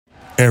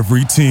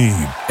Every team,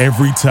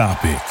 every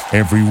topic,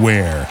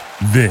 everywhere.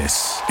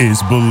 This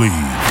is Believe.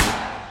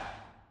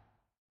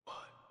 1,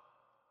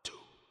 2,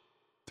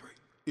 3.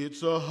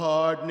 It's a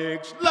Hard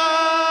Knicks Live.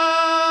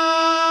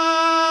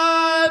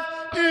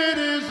 It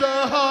is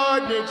a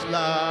Hard Knicks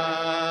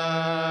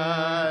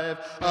Live.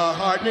 A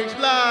Hard Knicks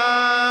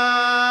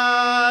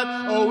Live.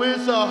 Oh,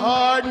 it's a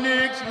Hard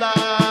Knicks Live.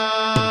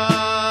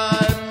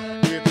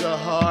 It's a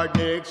Hard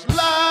Knicks Live.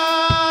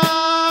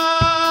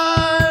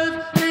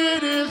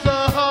 It is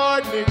a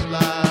Hard Knicks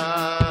Live.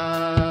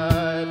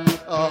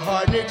 A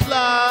Hard Knicks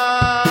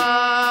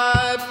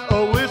Live.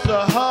 Oh, it's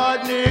a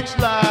Hard Knicks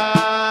Live.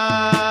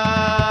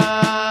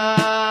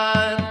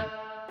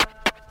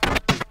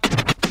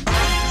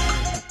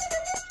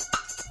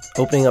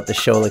 Opening up the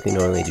show like we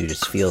normally do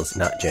just feels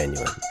not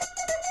genuine.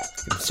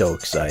 I'm so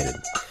excited.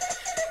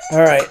 All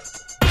right.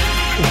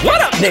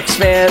 What up, Knicks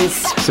fans?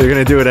 So you're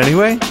going to do it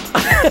anyway?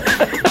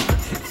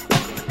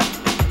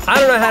 I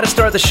don't know how to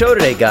start the show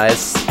today,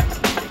 guys.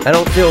 I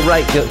don't feel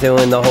right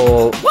doing the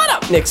whole, what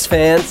up, Knicks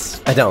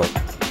fans? I don't.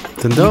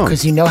 Then don't.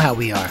 Because you know how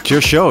we are. It's your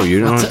show. You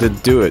don't have to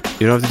do it.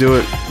 You don't have to do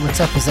it. What's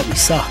up is that we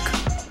suck.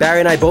 Barry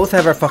and I both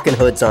have our fucking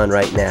hoods on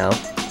right now.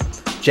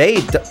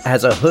 Jay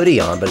has a hoodie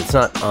on, but it's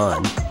not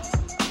on.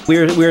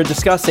 We're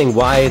discussing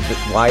why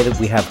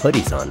we have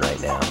hoodies on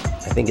right now.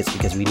 I think it's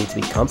because we need to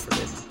be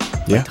comforted.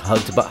 Yeah.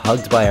 Like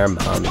hugged by our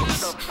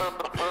mommies.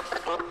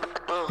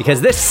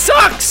 Because this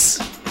sucks!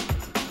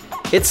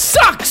 It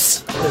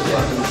sucks!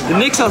 The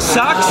Knicks are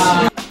sucks?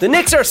 The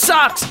Knicks are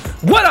sucks!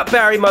 What up,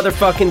 Barry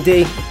motherfucking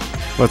D?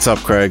 What's up,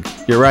 Craig?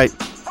 You're right.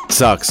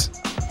 Sucks.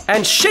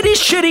 And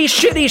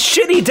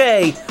shitty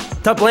day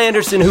to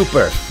Blanderson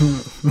Hooper.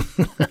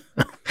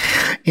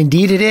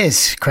 Indeed it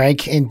is,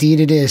 Craig. Indeed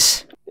it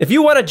is. If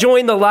you want to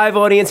join the live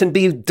audience and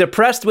be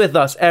depressed with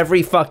us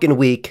every fucking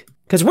week,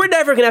 because we're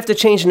never going to have to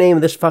change the name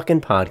of this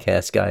fucking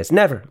podcast, guys.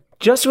 Never.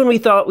 Just when we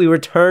thought we were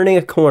turning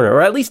a corner,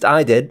 or at least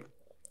I did,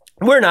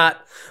 we're not.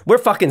 We're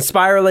fucking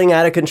spiraling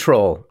out of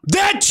control.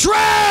 They're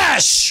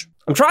trash!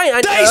 I'm trying.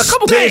 A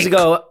couple days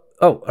ago.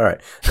 Oh, all right.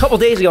 A couple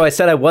days ago, I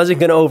said I wasn't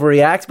going to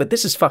overreact, but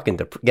this is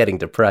fucking getting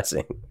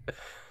depressing.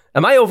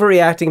 Am I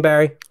overreacting,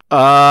 Barry?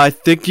 I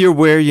think you're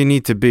where you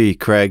need to be,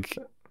 Craig.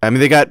 I mean,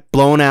 they got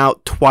blown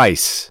out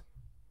twice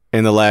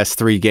in the last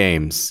 3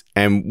 games,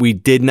 and we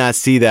did not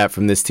see that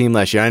from this team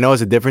last year. I know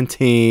it's a different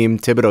team.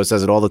 Thibodeau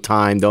says it all the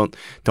time. Don't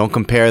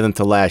compare them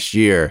to last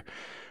year.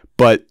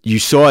 But you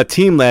saw a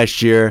team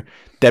last year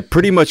that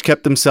pretty much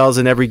kept themselves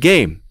in every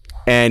game.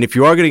 And if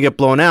you are going to get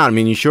blown out, I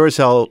mean, you sure as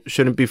hell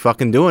shouldn't be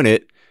fucking doing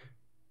it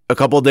a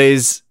couple of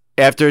days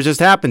after it just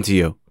happened to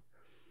you.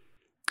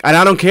 And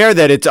I don't care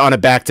that it's on a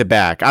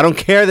back-to-back. I don't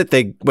care that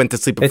they went to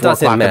sleep at 4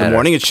 o'clock in the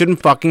morning. It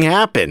shouldn't fucking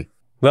happen.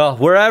 Well,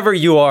 wherever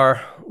you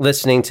are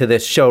listening to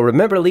this show,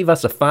 remember to leave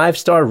us a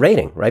 5-star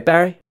rating, right,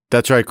 Barry?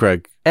 That's right,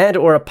 Craig. And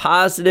or a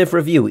positive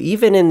review,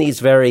 even in these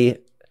very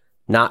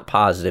not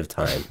positive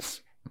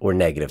times or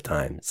negative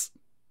times.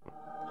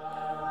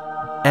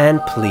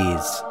 And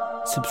please,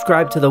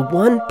 subscribe to the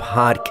one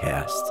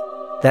podcast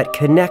that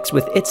connects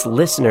with its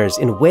listeners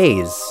in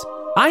ways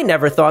I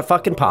never thought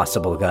fucking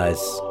possible,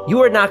 guys.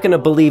 You are not going to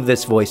believe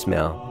this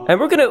voicemail. And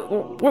we're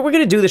going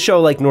to do the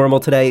show like normal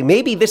today.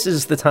 Maybe this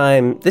is the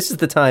time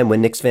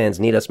when Knicks fans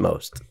need us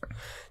most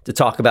to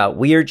talk about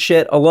weird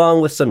shit along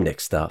with some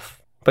Knicks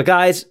stuff. But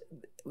guys,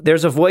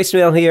 there's a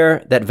voicemail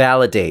here that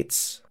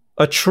validates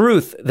a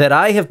truth that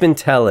I have been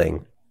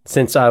telling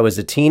since I was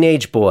a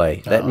teenage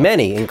boy that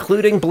many,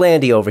 including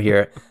Blandy over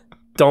here,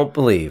 don't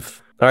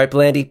believe. All right,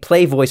 Blandy,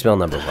 play voicemail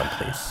number 1,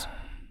 please.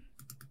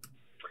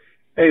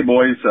 Hey,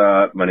 boys.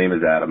 My name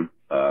is Adam.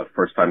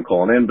 First time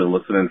calling in. Been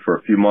listening for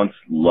a few months.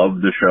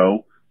 Love the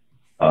show.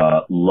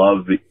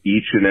 Love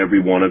each and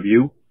every one of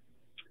you.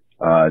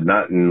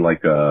 Not in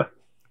like a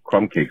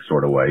crumb cake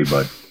sort of way,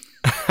 but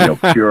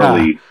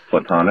purely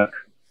platonic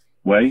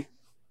way.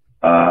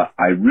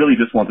 I really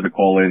just wanted to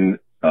call in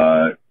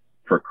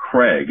for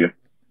Craig.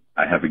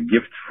 I have a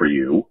gift for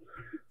you.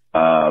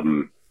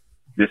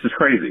 This is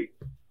crazy,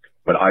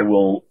 but I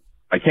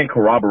can't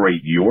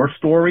corroborate your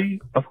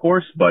story, of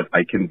course, but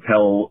I can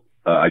tell,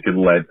 I can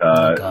let,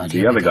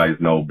 the other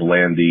guys know,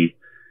 Blandy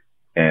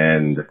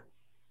and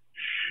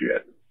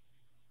shit.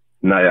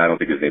 No, I don't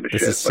think his name is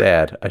this shit. This is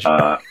sad.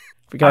 I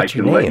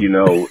can let you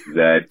know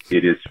that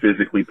it is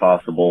physically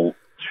possible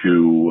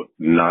to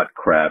not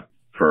crap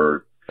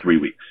for 3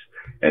 weeks.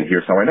 And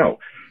here's how I know.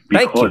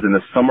 Because in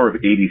the summer of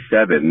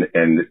 '87,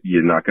 and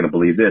you're not going to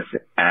believe this,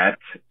 at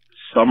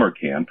summer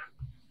camp,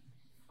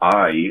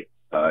 it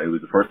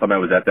was the first time I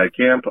was at that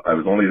camp. I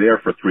was only there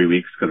for 3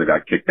 weeks because I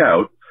got kicked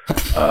out.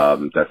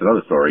 That's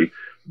another story.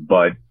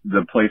 But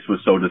the place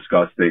was so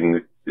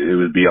disgusting. It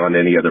was beyond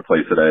any other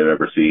place that I've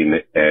ever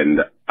seen.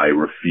 And I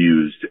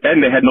refused.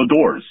 And they had no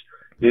doors.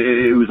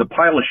 It was a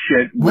pile of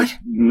shit with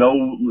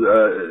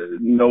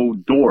no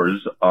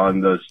doors on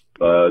the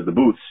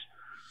booths.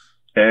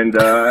 And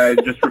I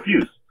just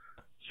refused.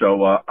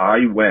 So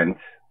I went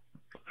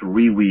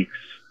 3 weeks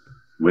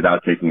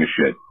without taking a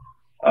shit.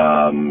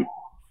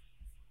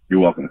 You're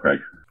welcome,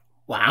 Craig.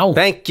 Wow.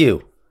 Thank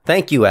you,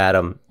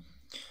 Adam.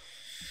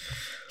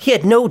 he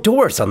had no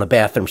doors on the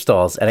bathroom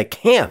stalls at a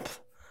camp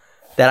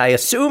that I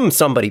assume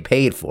somebody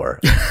paid for.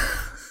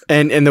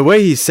 And the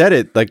way he said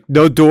it, like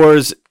no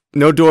doors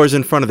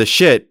in front of the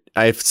shit.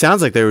 It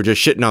sounds like they were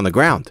just shitting on the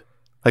ground.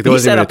 Like there He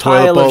wasn't said even a a toilet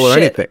pile of bowl or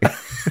shit. anything.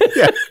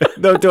 Yeah,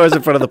 no doors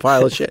in front of the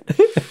pile of shit.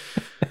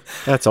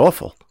 That's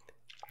awful.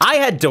 I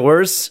had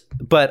doors,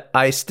 but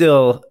I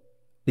still,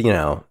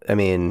 I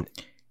mean,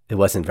 it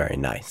wasn't very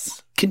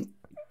nice.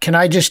 Can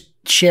I just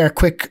share a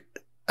quick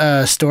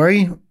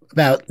story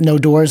about no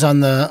doors on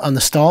the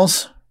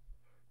stalls?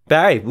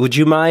 Barry, would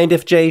you mind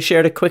if Jay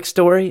shared a quick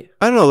story?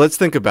 I don't know. Let's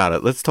think about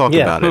it. Let's talk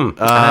about it.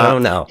 I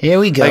don't know. Here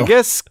we go. I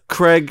guess,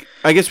 Craig,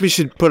 we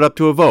should put up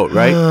to a vote,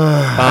 right?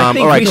 I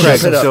think all right, we should Craig.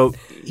 put up- So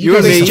You you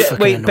and guys me. are fucking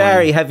Wait, annoying.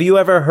 Barry, have you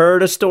ever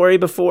heard a story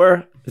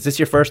before? Is this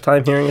your first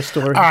time hearing a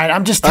story? All right,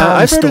 I'm just telling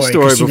I've a heard a story.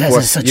 story 'cause you guys before.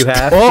 are such You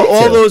have?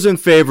 All too. those in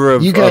favor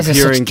of You guys are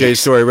hearing such Jay's dicks.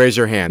 story, raise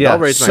your hand. Yeah, I'll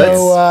raise my hand.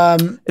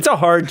 So, It's a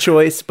hard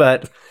choice,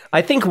 but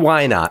I think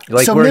why not?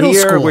 Like, So we're middle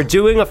here, school. we're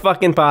doing a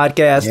fucking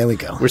podcast. There we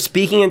go. We're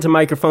speaking into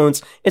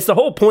microphones. It's the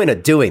whole point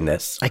of doing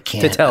this. I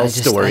can't. To tell I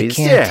just- stories.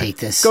 I can't take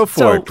this. Go for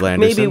So it, Blanderson.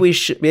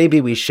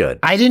 maybe we should.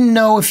 I didn't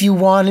know if you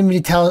wanted me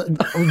to tell.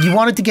 You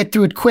wanted to get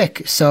through it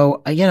quick,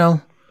 so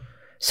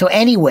So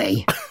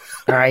anyway,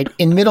 all right.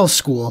 In middle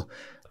school,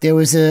 there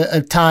was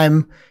a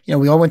time.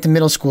 We all went to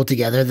middle school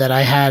together. That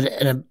I had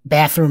a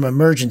bathroom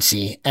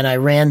emergency, and I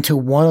ran to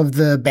one of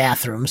the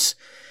bathrooms,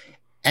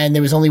 and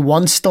there was only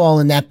one stall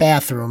in that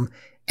bathroom.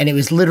 And it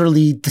was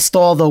literally, the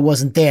stall though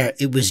wasn't there.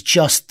 It was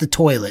just the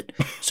toilet.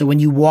 So when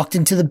you walked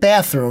into the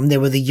bathroom, there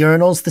were the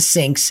urinals, the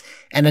sinks,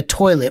 and a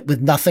toilet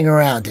with nothing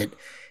around it.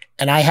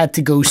 And I had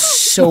to go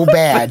so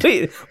bad.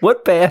 Wait,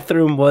 what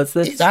bathroom was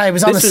this? I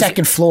was on the This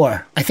second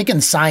floor. I think in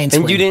the science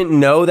And wing. you didn't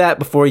know that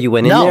before you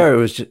went in No. there? Or it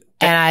was just,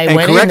 And I And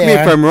went in correct me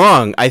there. if I'm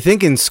wrong. I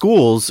think in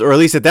schools, or at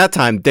least at that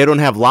time, they don't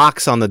have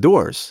locks on the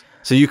doors,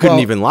 so you couldn't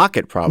Well, even lock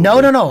it. Probably.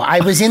 No. I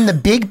was in the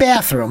big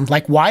bathroom,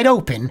 like wide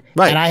open.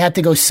 Right. And I had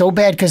to go so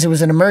bad because it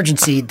was an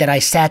emergency that I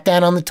sat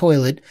down on the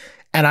toilet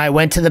and I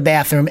went to the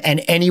bathroom,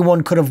 and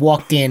anyone could have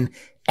walked in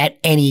at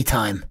any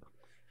time.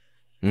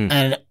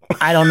 And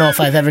I don't know if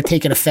I've ever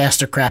taken a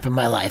faster crap in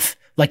my life.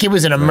 Like, it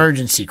was an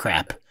emergency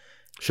crap.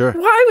 Sure.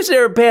 why was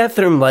there a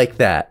bathroom like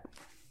that?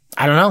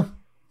 I don't know.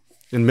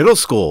 In middle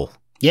school,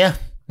 Yeah.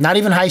 Not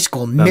even high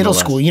school, middle Nonetheless.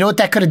 school. You know what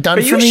that could have done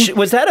Are for you me?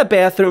 was that a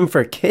bathroom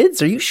for kids?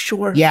 Are you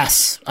sure?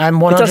 Yes. I'm It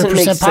 100% doesn't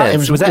make positive.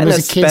 sense. It was, that it in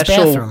was a a kid's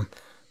special? bathroom.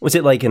 Was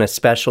it like in a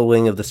special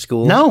wing of the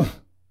school? No.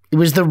 It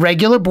was the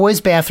regular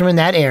boys' bathroom in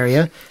that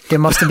area. There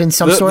must have been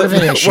some sort of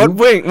an issue.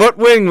 What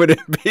wing would it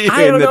be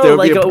I in don't that know, there would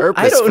like be a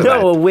purpose I don't for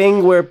know, a that?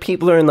 wing where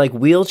people are in like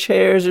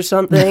wheelchairs or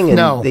something, and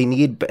No. they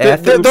need Th-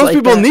 bathrooms. those like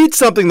people that? need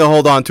something to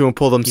hold on to and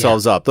pull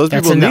themselves up. Those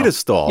That's people a no. need a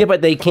stall. Yeah,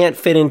 but they can't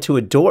fit into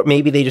a door.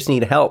 Maybe they just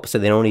need help, so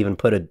they don't even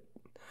put a.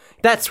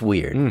 That's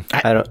weird.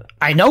 I don't.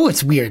 I know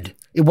it's weird.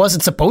 It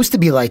wasn't supposed to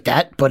be like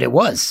that, but it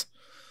was.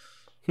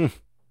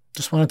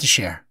 Just wanted to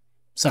share.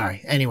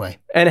 Sorry. Anyway.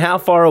 And how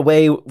far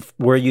away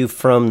were you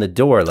from the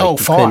door? Like, Oh, you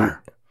far. couldn't-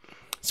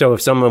 So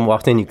if someone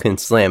walked in, you couldn't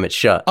slam it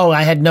shut. Oh,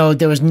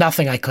 there was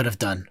nothing I could have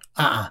done.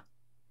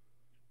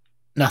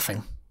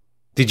 Nothing.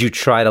 Did you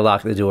try to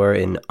lock the door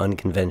in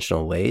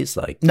unconventional ways?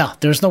 Like, No,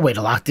 there's no way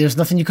to lock. There's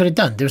nothing you could have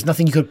done. There's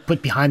nothing you could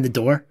put behind the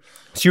door.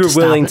 so you were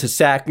Stop willing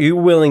it. you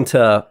were willing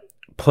to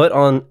put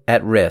on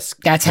at risk.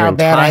 That's your how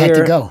bad I had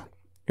to entire- go.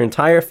 Your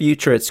entire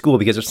future at school,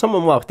 because if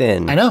someone walked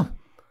in, I know.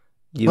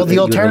 you, Well, the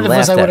you would've been alternative was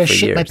laughed I at would have for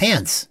shit my years.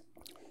 pants.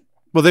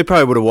 Well, they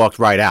probably would have walked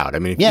right out. I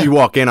mean, if Yeah. you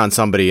walk in on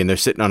somebody and they're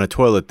sitting on a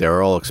toilet,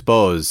 they're all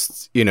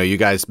exposed. You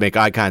guys make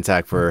eye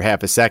contact for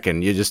half a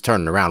second. You just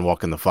turn around,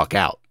 walking the fuck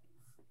out.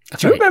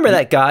 Do you remember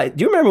that guy?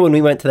 Do you remember when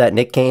we went to that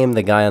Nick game?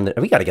 The guy on the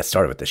we got to get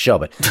started with the show,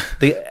 but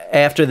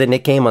after the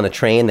Nick game on the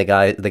train, the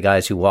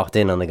guys who walked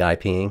in on the guy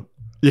peeing.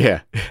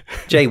 Yeah.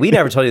 Jay, we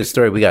never told you the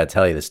story. We got to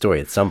tell you the story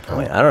at some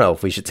point. I don't know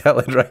if we should tell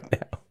it right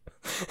now.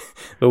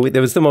 But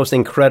it was the most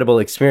incredible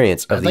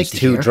experience of I'd like these to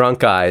two hear. drunk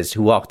guys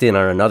who walked in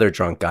on another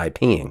drunk guy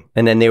peeing.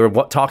 And then they were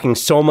talking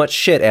so much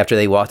shit after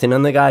they walked in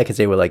on the guy because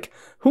they were like,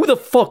 who the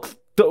fuck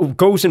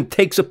goes and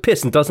takes a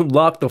piss and doesn't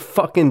lock the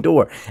fucking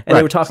door? And they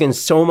Right. were talking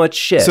so much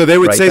shit. So they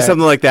would right say there.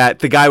 something like that.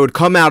 The guy would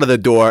come out of the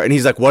door and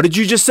he's like, "What did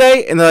you just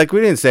say?" And they're like,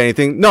 "We didn't say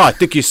anything." "No, I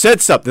think you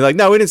said something." They're like,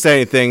 "No, we didn't say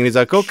anything." And he's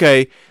like,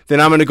 "Okay, then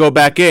I'm going to go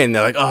back in."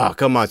 They're like, "Oh,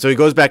 come on." So he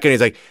goes back in. He's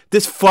like,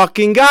 "This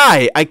fucking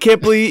guy. I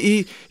can't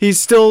believe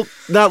he's still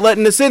not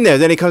letting us in there."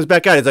 Then he comes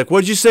back out. He's like, "What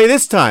did you say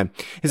this time?"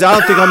 He's like, "I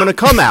don't think I'm going to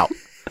come out.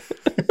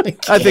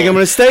 I think I'm going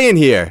to stay in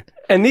here."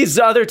 And these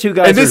other two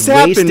guys And this are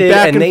happened wasted,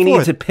 back and and they forth.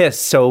 need to piss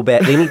so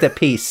bad. They need to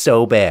pee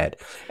so bad.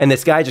 And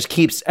this guy just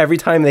keeps, every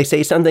time they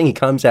say something, he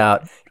comes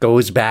out,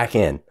 goes back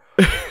in.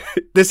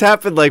 This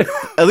happened like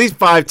at least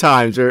 5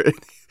 times, or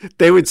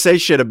they would say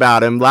shit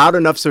about him loud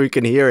enough so he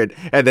can hear it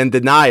and then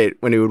deny it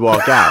when he would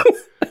walk out.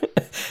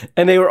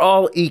 And they were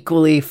all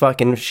equally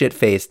fucking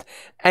shit-faced.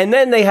 And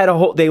then they had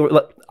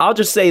I'll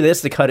just say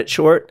this to cut it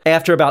short.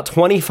 After about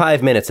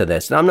 25 minutes of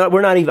this, and I'm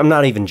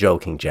not even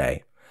joking,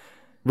 Jay.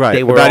 Right.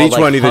 They were About all, each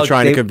like, one either hug-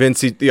 trying they- to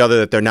convince the other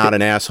that they're not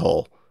an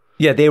asshole.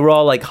 Yeah, they were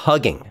all like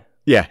hugging.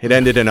 Yeah, it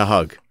ended in a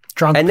hug.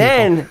 Drunk And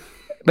people.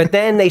 but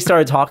then they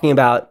started talking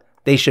about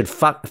they should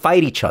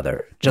fight each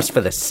other just for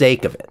the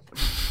sake of it.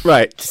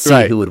 Right. To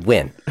see who would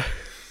win.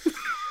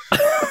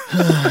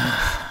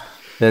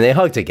 Then they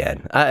hugged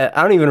again. I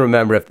don't even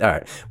remember if... All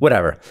right,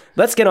 whatever.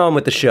 Let's get on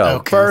with the show.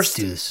 Okay, First,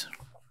 let's do this.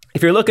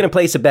 if you're looking to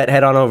place a bet,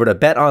 head on over to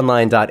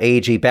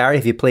betonline.ag. Barry,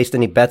 have you placed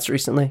any bets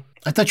recently?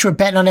 I thought you were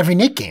betting on every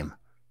Knick game.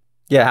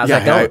 Yeah, how's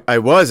that going? I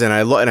was, and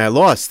I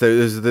lost.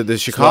 The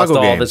Chicago Lost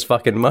all game. of his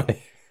fucking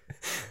money.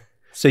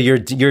 So you're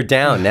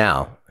down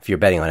now if you're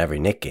betting on every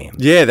Knick game.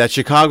 Yeah, that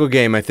Chicago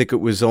game, I think it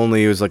was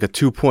like a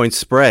 2-point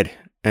spread,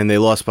 and they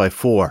lost by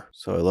 4.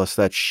 So I lost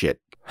that shit.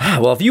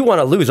 Well, if you want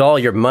to lose all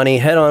your money,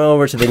 head on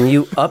over to the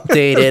new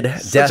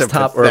updated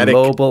desktop or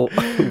mobile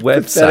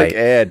website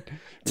Ad.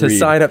 to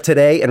sign up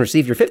today and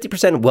receive your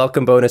 50%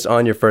 welcome bonus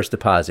on your first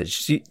deposit.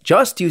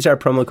 Just use our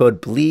promo code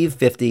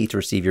BLEAV50 to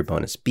receive your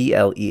bonus,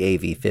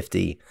 BLEAV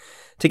 50.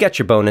 To get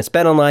your bonus,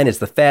 BetOnline is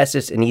the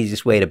fastest and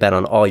easiest way to bet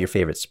on all your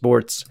favorite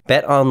sports.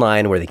 Bet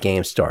online where the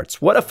game starts.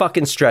 What a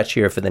fucking stretch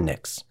here for the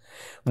Knicks.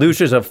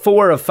 Losers of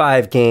 4 of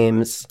 5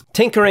 games.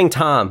 Tinkering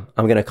Tom,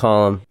 I'm going to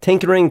call him.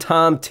 Tinkering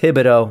Tom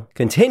Thibodeau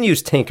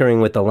continues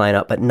tinkering with the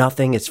lineup, but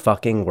nothing is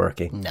fucking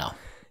working. No.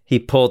 He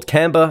pulled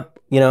Kemba,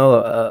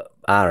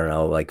 I don't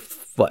know, like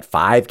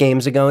 5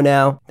 games ago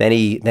now.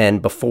 Then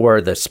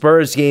before the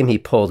Spurs game, he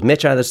pulled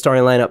Mitch out of the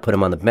starting lineup, put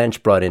him on the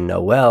bench, brought in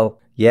Noel.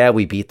 Yeah,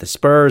 we beat the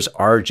Spurs.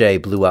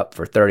 RJ blew up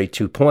for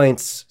 32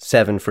 points,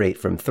 7 for 8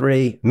 from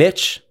 3.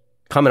 Mitch,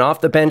 coming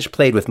off the bench,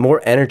 played with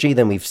more energy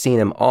than we've seen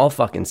him all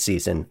fucking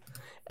season.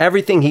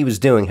 Everything he was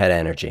doing had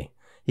energy.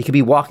 He could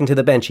be walking to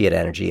the bench, he had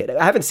energy.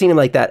 I haven't seen him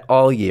like that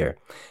all year.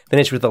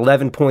 Finished with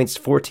 11 points,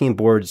 14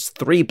 boards,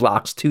 3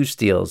 blocks, 2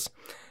 steals.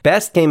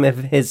 Best game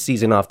of his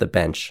season off the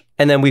bench.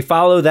 And then we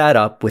follow that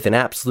up with an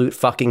absolute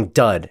fucking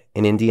dud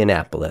in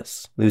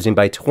Indianapolis, losing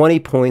by 20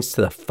 points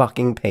to the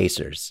fucking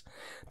Pacers.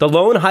 The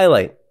lone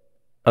highlight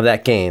of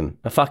that game,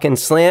 a fucking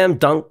slam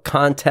dunk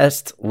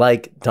contest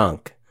like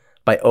dunk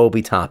by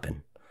Obi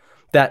Toppin.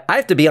 That, I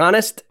have to be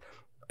honest,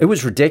 it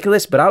was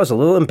ridiculous, but I was a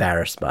little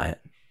embarrassed by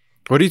it.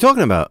 What are you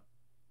talking about?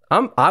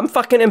 I'm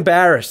fucking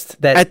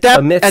embarrassed that at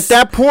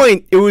that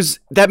point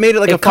that made it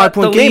like a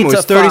 5-point game. It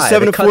was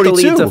 37 to 42. Cut the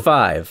lead to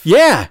 5.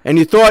 Yeah, and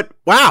you thought,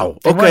 wow,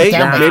 okay,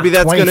 maybe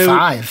that's going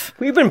to.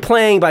 We've been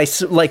playing by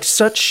like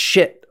such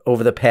shit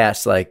over the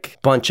past like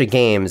bunch of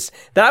games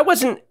that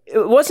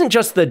it wasn't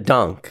just the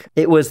dunk,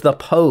 it was the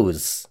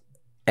pose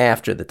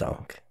after the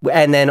dunk.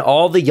 And then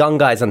all the young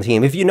guys on the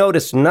team, if you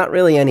notice, not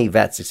really any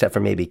vets except for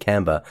maybe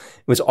Kemba.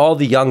 It was all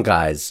the young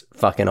guys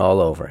fucking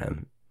all over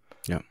him.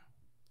 Yeah.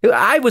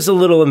 I was a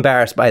little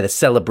embarrassed by the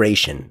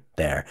celebration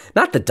there.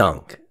 Not the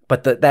dunk,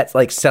 but that's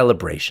like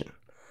celebration.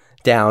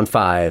 Down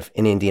 5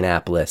 in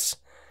Indianapolis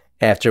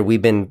after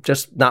we've been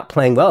just not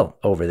playing well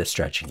over this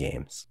stretch of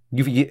games.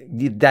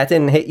 That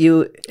didn't hit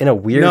you in a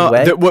weird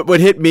way? What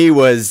hit me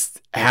was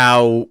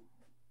how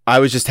I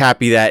was just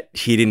happy that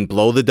he didn't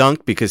blow the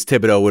dunk, because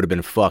Thibodeau would have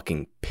been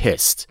fucking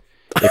pissed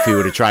if he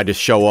would have tried to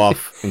show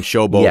off and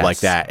showboat like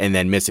that and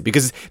then miss it.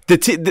 Because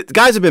the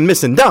guys have been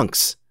missing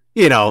dunks,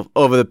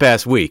 over the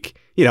past week.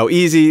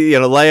 Easy,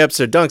 layups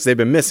or dunks they've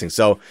been missing.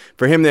 So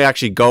for him to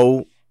actually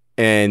go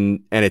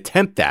and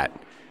attempt that,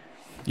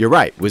 you're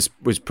right, was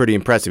pretty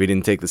impressive. He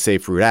didn't take the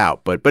safe route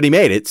out, but he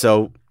made it.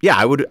 So yeah,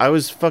 I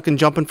was fucking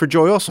jumping for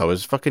joy also. I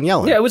was fucking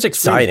yelling. Yeah, it was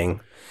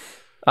exciting.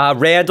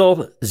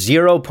 Randall,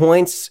 0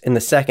 points in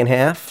the second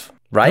half,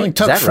 right? He only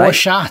took 4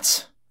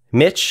 shots.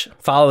 Mitch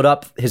followed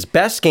up his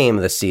best game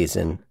of the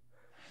season,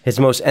 his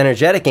most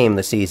energetic game of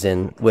the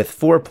season, with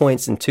 4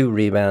 points and 2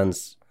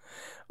 rebounds.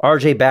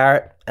 RJ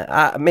Barrett,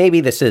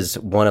 maybe this is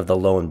one of the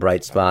lone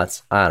bright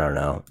spots. I don't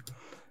know.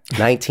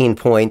 19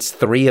 points,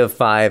 3 of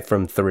 5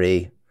 from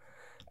 3.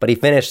 But he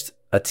finished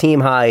a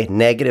team-high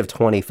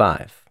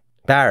 -25.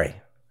 Barry,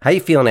 how you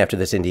feeling after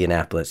this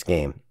Indianapolis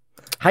game?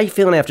 How you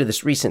feeling after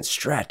this recent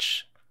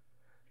stretch?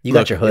 You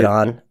got your hood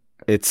on.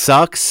 It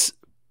sucks,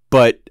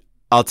 but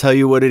I'll tell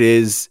you what it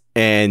is,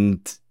 and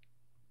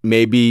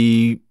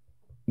maybe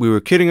we were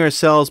kidding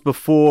ourselves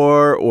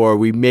before, or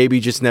we maybe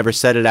just never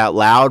said it out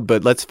loud,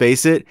 but let's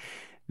face it,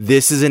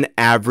 this is an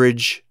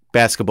average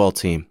basketball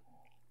team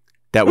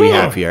that we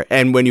have here.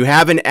 And when you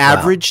have an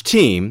average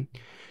team,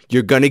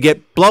 you're going to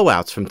get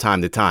blowouts from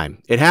time to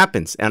time. It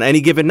happens. On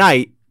any given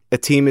night, a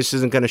team just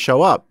isn't going to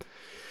show up,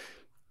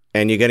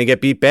 and you're going to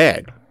get beat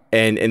bad.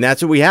 And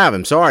that's what we have.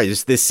 I'm sorry.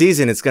 This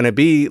season, it's going to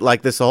be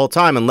like this the whole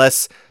time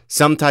unless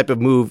some type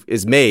of move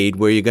is made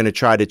where you're going to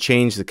try to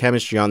change the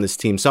chemistry on this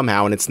team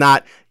somehow. And it's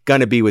not going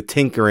to be with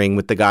tinkering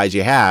with the guys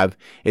you have.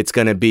 It's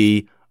going to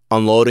be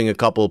unloading a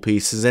couple of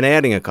pieces and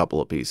adding a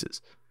couple of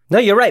pieces. No,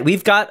 you're right.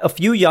 We've got a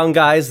few young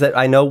guys that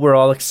I know we're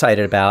all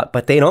excited about,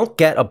 but they don't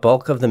get a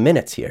bulk of the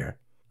minutes here.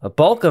 A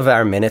bulk of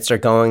our minutes are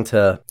going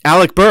to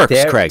Alec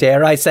Burks, Craig.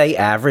 Dare I say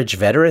average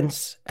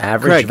veterans,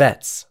 average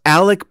vets.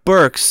 Alec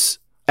Burks,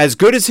 as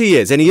good as he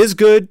is, and he is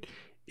good,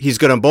 he's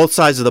good on both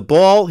sides of the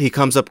ball. He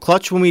comes up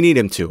clutch when we need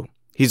him to.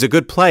 He's a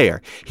good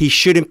player. He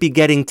shouldn't be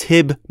getting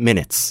Tib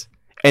minutes.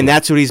 And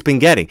that's what he's been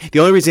getting. The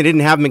only reason he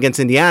didn't have him against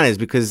Indiana is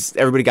because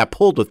everybody got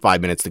pulled with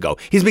 5 minutes to go.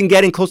 He's been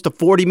getting close to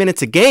 40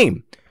 minutes a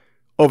game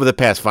over the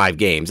past 5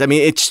 games. I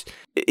mean,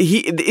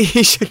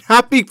 he should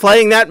not be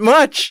playing that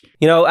much.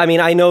 You know, I mean,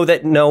 I know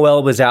that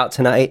Noel was out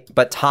tonight,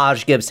 but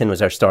Taj Gibson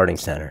was our starting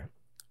center.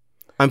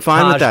 I'm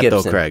fine with that,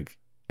 though, Craig.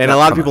 And a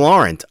lot of people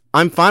aren't.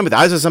 I'm fine with that.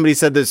 I saw somebody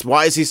said this,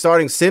 why is he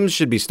starting? Sims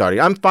should be starting.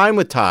 I'm fine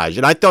with Taj.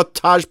 And I thought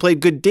Taj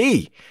played good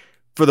D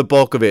for the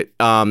bulk of it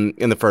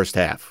in the first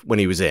half when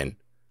he was in.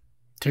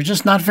 They're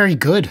just not very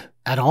good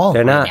at all.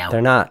 They're right not. now.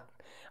 They're not.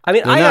 I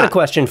mean, I got a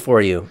question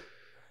for you.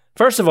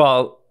 First of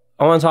all,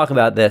 I want to talk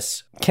about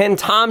this. Can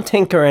Tom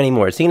tinker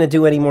anymore? Is he going to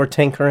do any more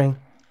tinkering?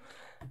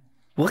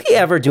 Will he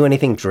ever do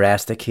anything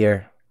drastic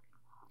here?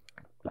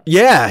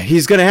 Yeah,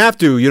 he's going to have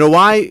to. You know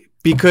why?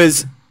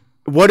 Because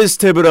what is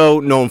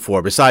Thibodeau known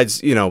for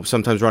besides,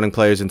 sometimes running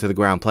players into the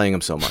ground, playing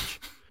them so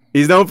much?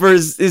 He's known for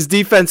his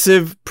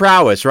defensive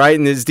prowess, right?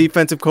 And his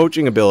defensive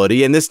coaching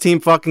ability. And this team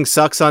fucking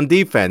sucks on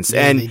defense.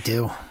 Yeah, and they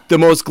do. The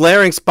most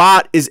glaring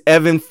spot is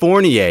Evan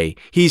Fournier.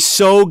 He's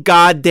so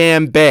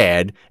goddamn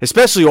bad,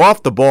 especially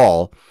off the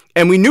ball.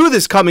 And we knew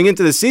this coming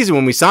into the season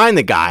when we signed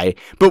the guy,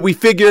 but we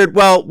figured,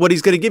 well, what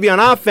he's going to give you on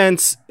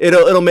offense,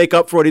 it'll make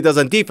up for what he does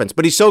on defense.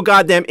 But he's so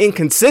goddamn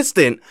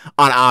inconsistent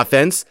on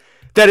offense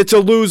that it's a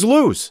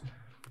lose-lose.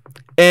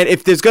 And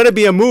if there's going to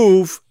be a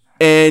move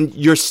and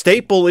your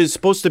staple is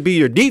supposed to be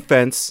your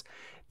defense,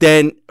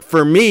 then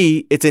for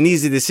me, it's an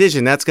easy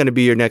decision. That's going to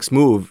be your next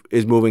move,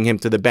 is moving him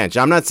to the bench.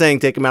 I'm not saying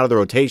take him out of the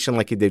rotation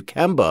like you did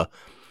Kemba,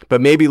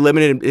 but maybe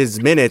limit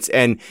his minutes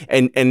and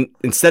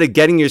instead of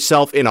getting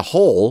yourself in a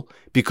hole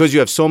because you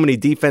have so many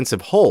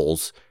defensive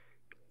holes,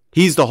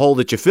 he's the hole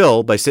that you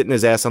fill by sitting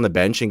his ass on the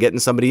bench and getting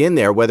somebody in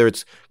there, whether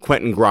it's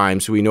Quentin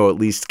Grimes, who we know at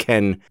least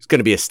is going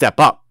to be a step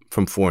up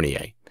from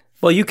Fournier.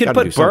 Well, you can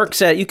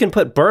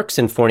put Burks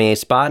in Fournier's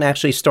spot and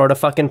actually start a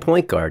fucking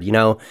point guard.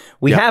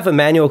 We have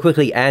Emmanuel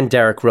Quickley and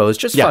Derrick Rose.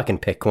 Just fucking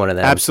pick one of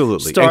them.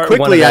 Absolutely. Start and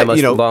Quickley, one of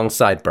them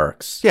alongside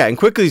Burks. Yeah, and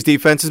Quickley's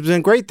defense has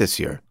been great this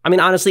year. I mean,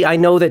 honestly, I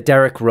know that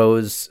Derrick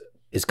Rose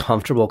is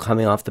comfortable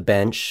coming off the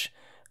bench,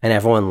 and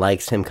everyone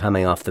likes him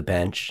coming off the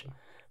bench,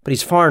 but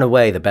he's far and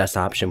away the best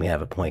option we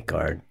have at point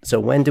guard. So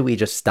when do we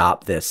just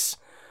stop this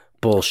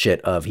bullshit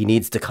of he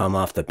needs to come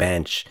off the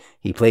bench?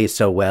 He plays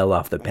so well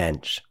off the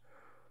bench.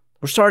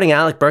 We're starting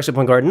Alec Burks at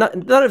point guard.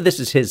 None of this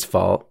is his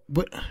fault.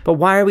 But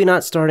why are we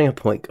not starting a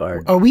point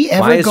guard? Are we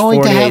ever why is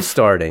going Fournier to have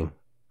starting?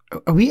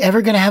 Are we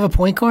ever going to have a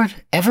point guard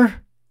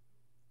ever?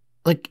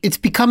 Like, it's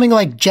becoming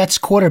like Jets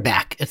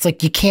quarterback. It's like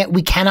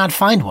we cannot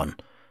find one.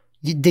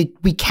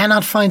 We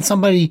cannot find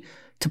somebody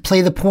to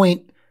play the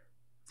point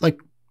like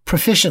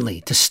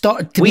proficiently to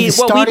start to be the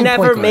starting point guard.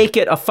 We never make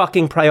it a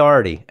fucking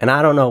priority, and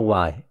I don't know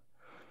why.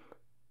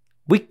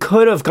 We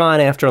could have gone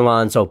after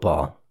Lonzo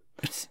Ball.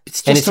 It's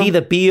just and is he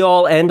the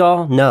be-all,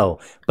 end-all? No.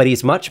 But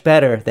he's much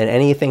better than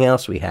anything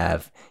else we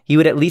have. He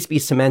would at least be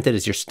cemented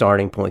as your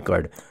starting point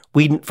guard.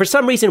 For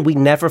some reason, we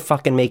never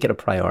fucking make it a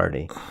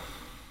priority.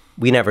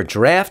 We never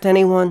draft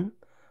anyone.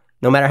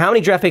 No matter how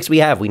many draft picks we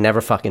have, we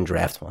never fucking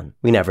draft one.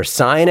 We never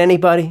sign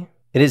anybody.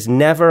 It is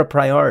never a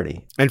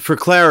priority. And for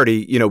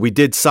clarity, we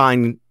did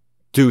sign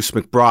Deuce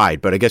McBride,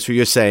 but I guess what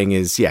you're saying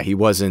is, he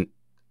wasn't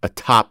a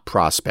top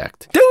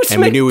prospect. Deuce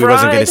and we knew he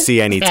wasn't going to McBride?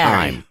 see any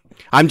time.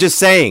 I'm just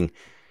saying...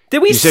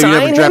 Did we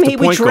sign him?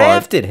 We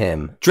drafted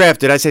him.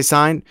 Drafted. I say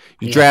sign?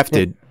 You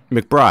drafted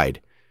McBride.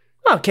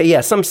 Okay, yeah.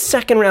 Some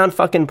second round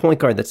fucking point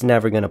guard that's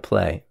never going to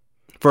play.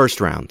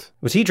 First round.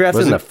 Was he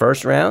drafted in the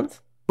first round?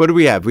 What did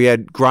we have? We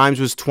had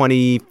Grimes was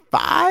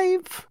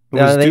 25?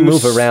 No, they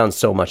move around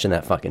so much in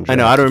that fucking draft.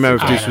 I know. I don't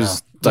remember if Deuce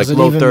was like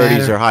low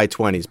 30s or high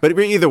 20s. But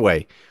either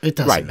way. It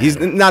doesn't matter. He's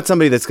not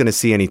somebody that's going to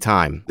see any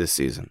time this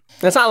season.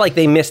 It's not like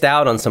they missed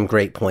out on some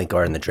great point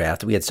guard in the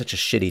draft. We had such a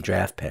shitty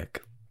draft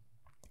pick.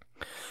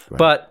 Right.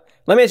 But...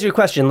 let me ask you a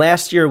question.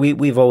 Last year,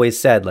 we've always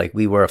said,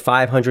 we were a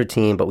 500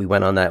 team, but we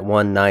went on that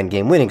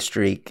 9-game winning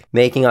streak,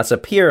 making us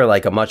appear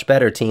like a much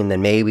better team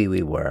than maybe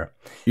we were.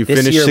 You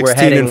finished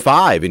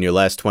 16-5 in your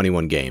last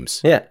 21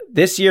 games. Yeah.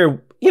 This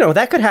year,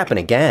 that could happen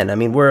again. I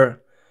mean,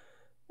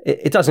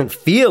 it doesn't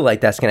feel like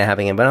that's going to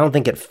happen again, but I don't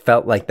think it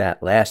felt like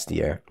that last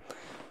year.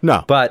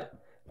 No. But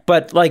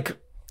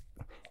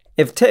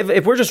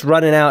if we're just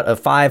running out a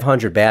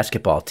 500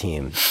 basketball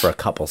team for a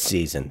couple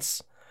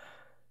seasons...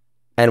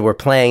 and we're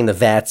playing the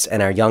vets,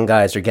 and our young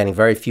guys are getting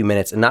very few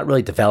minutes and not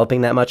really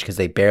developing that much because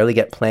they barely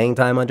get playing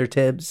time under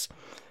Tibbs.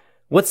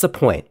 What's the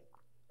point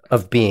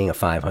of being a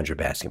 500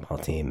 basketball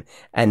team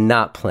and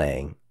not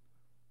playing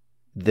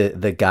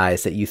the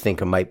guys that you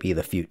think might be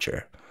the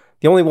future?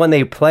 The only one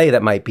they play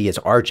that might be is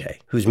RJ,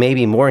 who's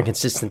maybe more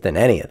inconsistent than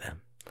any of them.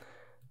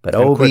 But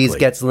Obi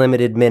gets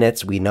limited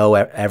minutes. We know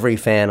every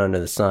fan under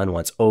the sun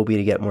wants Obi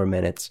to get more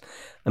minutes.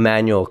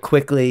 Emmanuel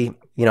Quickley...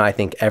 I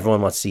think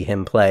everyone wants to see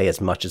him play as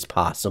much as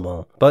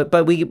possible.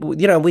 But we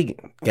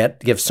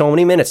give so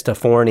many minutes to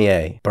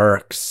Fournier,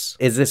 Burks.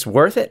 Is this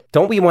worth it?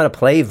 Don't we want to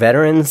play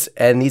veterans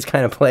and these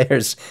kind of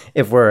players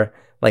if we're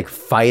like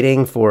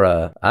fighting for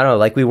I don't know,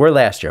 like we were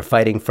last year,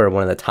 fighting for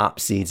one of the top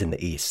seeds in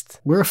the East.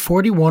 We're a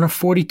 41 or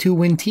 42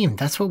 win team.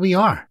 That's what we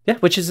are. Yeah,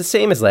 which is the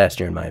same as last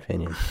year, in my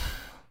opinion.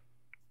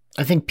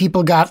 I think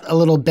people got a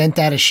little bent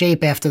out of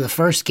shape after the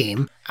first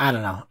game. I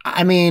don't know.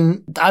 I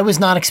mean, I was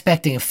not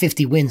expecting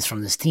 50 wins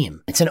from this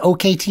team. It's an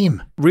okay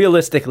team.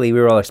 Realistically,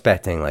 we were all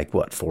expecting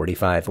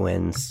 45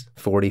 wins,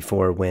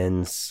 44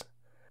 wins.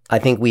 I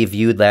think we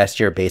viewed last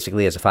year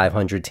basically as a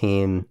 500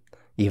 team,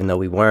 even though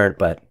we weren't,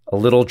 but a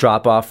little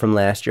drop off from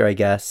last year, I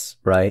guess,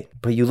 right?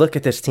 But you look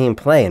at this team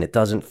play and it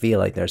doesn't feel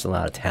like there's a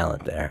lot of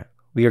talent there.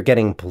 We are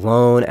getting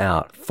blown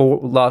out.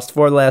 Lost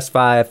 4 of the last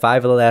 5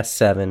 of the last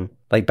 7.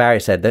 Like Barry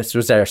said, this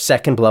was our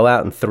second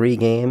blowout in 3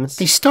 games.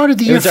 They started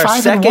the year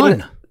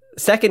 5-1.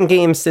 Second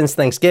game since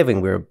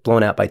Thanksgiving, we were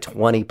blown out by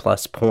 20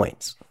 plus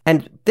points.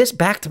 And this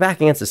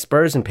back-to-back against the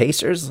Spurs and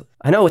Pacers,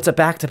 I know it's a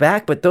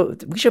back-to-back, but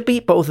we should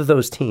beat both of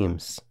those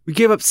teams. We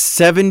gave up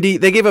 70.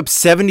 They gave up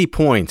 70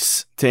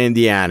 points to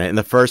Indiana in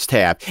the first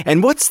half.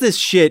 And what's this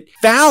shit?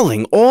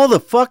 Fouling all the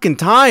fucking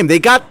time. They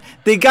got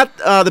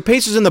the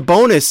Pacers in the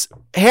bonus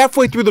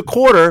halfway through the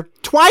quarter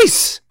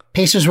twice.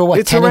 Pacers were,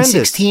 It's 10 horrendous.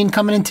 and 16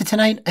 coming into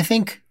tonight, I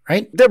think,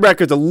 right? Their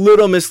record's a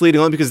little misleading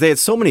only because they had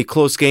so many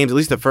close games, at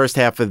least the first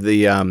half of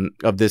the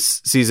of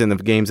this season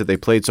of games that they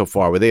played so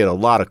far, where they had a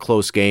lot of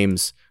close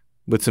games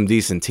with some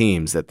decent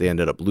teams that they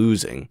ended up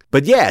losing.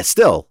 But yeah,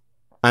 still,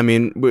 I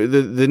mean,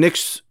 the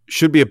Knicks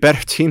should be a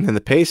better team than the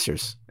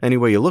Pacers, any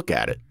way you look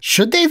at it.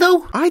 Should they,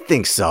 though? I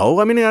think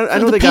so. I mean, I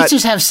know the they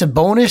Pacers got have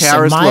Sabonis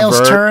Karis and Miles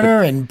LeVert,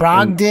 Turner and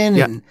Brogdon.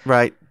 yeah, and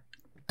right.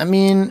 I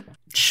mean,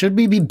 should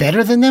we be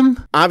better than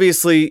them?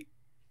 Obviously,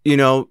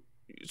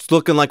 it's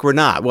looking like we're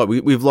not.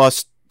 We've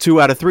lost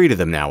 2 out of 3 to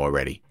them now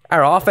already.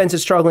 Our offense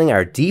is struggling.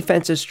 Our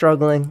defense is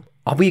struggling.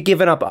 We've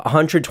given up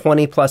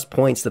 120 plus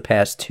points the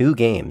past 2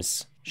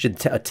 games.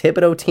 Should a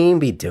Thibodeau team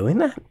be doing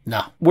that?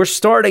 No. We're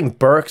starting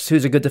Burks,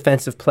 who's a good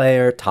defensive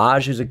player,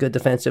 Taj, who's a good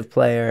defensive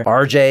player,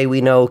 RJ, we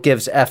know,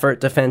 gives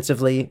effort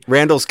defensively.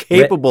 Randall's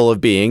capable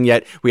of being,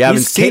 yet we haven't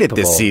He's seen it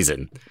this capable.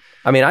 season.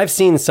 I mean, I've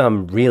seen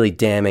some really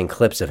damning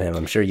clips of him.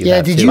 I'm sure you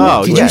have Did too.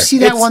 you did yeah. you see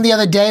that It's- one the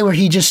other day where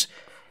he just,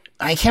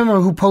 I can't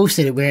remember who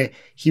posted it, where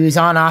he was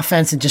on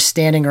offense and just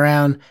standing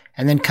around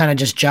and then kind of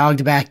just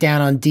jogged back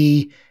down on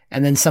D,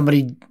 and then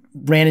somebody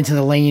ran into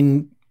the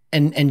lane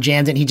and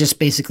jammed it, and he just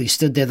basically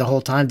stood there the whole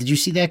time. Did you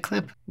see that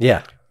clip?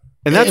 Yeah.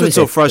 And that's It what's was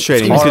so a-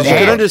 frustrating it was because you bad.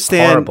 can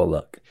understand, Horrible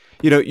look.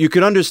 you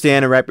could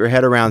understand and wrap your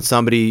head around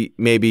somebody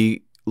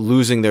maybe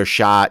losing their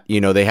shot.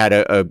 They had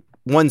a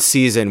one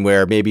season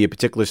where maybe a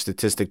particular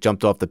statistic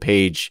jumped off the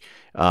page,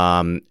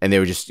 and they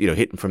were just,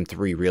 hitting from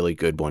 3 really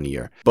good one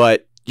year.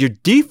 But your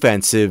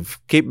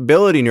defensive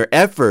capability and your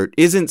effort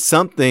isn't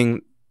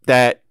something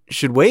that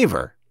should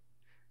waver.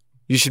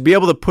 You should be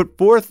able to put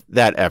forth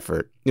that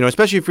effort,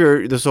 especially if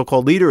you're the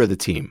so-called leader of the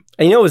team.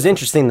 And it was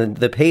interesting,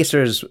 the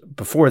Pacers,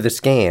 before this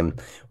game,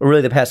 or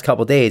really the past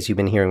couple days, you've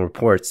been hearing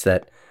reports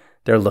that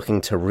they're looking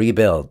to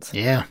rebuild.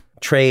 Yeah.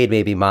 Trade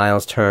maybe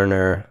Miles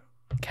Turner,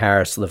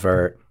 Karis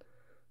LeVert,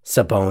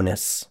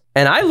 Sabonis.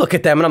 And I look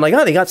at them and I'm like,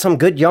 oh, they got some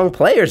good young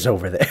players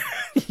over there.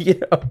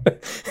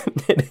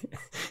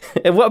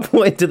 At what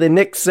point do the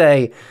Knicks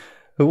say,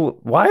 we're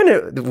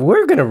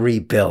going to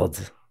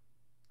rebuild?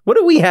 What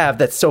do we have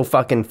that's so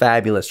fucking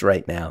fabulous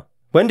right now?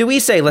 When do we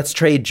say, let's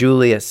trade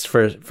Julius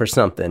for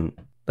something?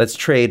 Let's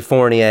trade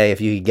Fournier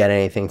if you could get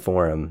anything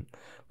for him.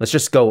 Let's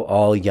just go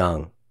all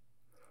young.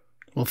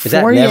 Well, Is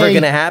that never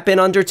going to happen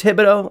under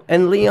Thibodeau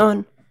and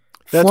Leon?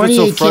 That's what's Fournier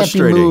so can't be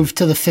frustrating. moved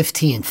to the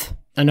 15th.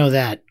 I know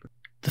that.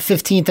 The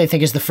 15th, I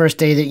think, is the first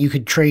day that you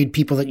could trade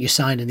people that you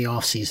signed in the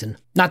offseason.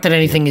 Not that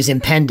anything is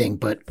impending,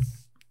 but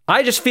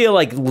I just feel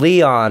like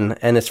Leon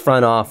and his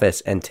front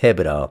office and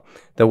Thibodeau,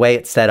 the way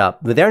it's set up,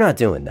 they're not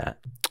doing that.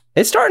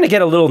 It's starting to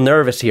get a little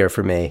nervous here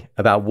for me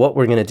about what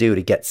we're going to do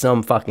to get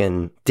some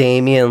fucking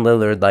Damian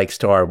Lillard-like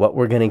star, what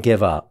we're going to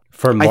give up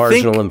for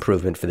marginal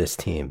improvement for this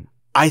team.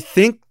 I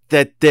think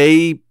that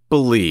they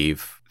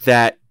believe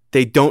that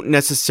they don't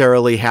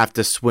necessarily have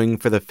to swing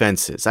for the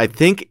fences. I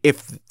think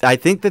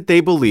that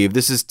they believe,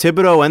 this is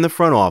Thibodeau and the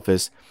front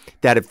office,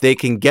 that if they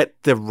can get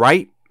the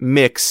right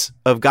mix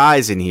of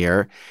guys in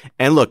here,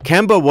 and look,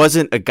 Kemba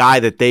wasn't a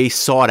guy that they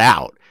sought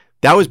out.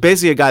 That was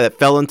basically a guy that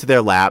fell into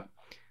their lap.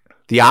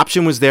 The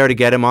option was there to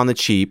get him on the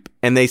cheap,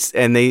 and they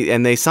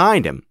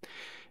signed him.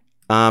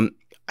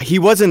 He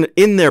wasn't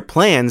in their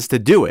plans to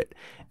do it.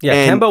 Yeah,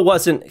 And-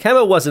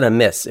 Kemba wasn't a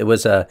miss. It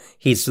was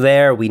he's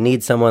there, we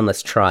need someone,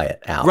 let's try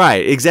it out.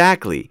 Right,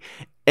 exactly.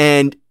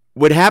 And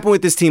what happened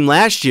with this team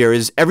last year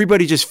is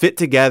everybody just fit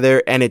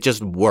together and it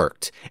just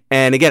worked.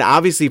 And again,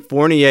 obviously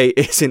Fournier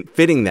isn't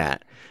fitting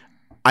that.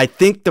 I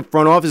think the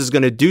front office is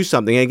going to do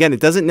something. And again, it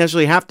doesn't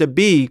necessarily have to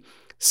be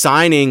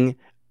signing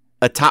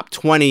a top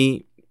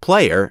 20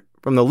 player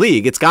from the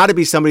league. It's got to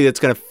be somebody that's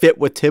going to fit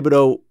what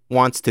Thibodeau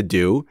wants to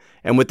do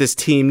and what this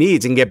team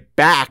needs and get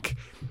back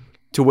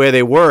to where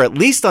they were, at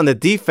least on the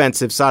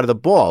defensive side of the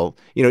ball.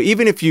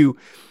 Even if you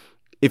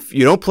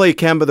don't play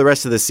Kemba the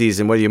rest of the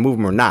season, whether you move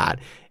him or not,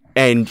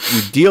 and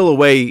you deal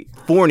away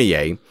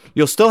Fournier,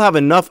 you'll still have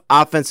enough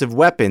offensive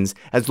weapons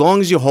as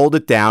long as you hold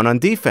it down on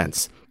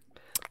defense.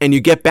 And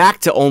you get back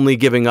to only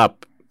giving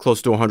up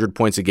close to 100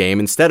 points a game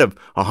instead of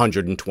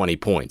 120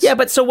 points. Yeah,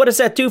 but so what does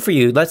that do for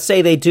you? Let's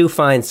say they do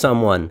find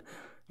someone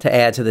to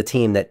add to the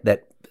team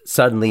that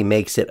suddenly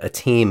makes it a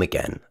team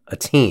again. A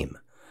team.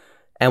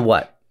 And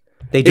what?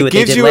 They do what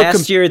they did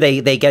last year.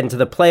 They get into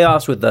the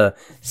playoffs with the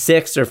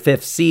 6th or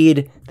 5th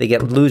seed. They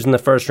lose in the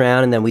first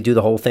round, and then we do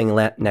the whole thing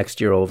next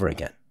year over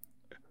again.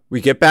 We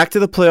get back to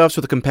the playoffs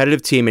with a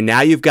competitive team, and now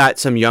you've got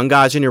some young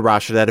guys in your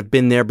roster that have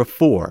been there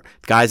before,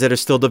 guys that are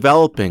still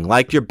developing,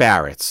 like your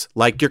Barretts,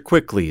 like your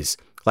Quickleys,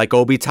 like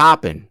Obi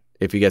Toppin,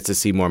 if he gets to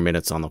see more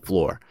minutes on the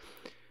floor.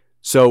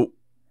 So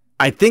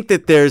I think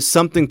that there's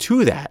something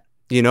to that.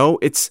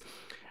 It's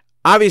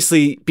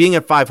obviously being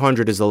at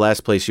 500 is the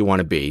last place you want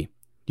to be.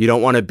 You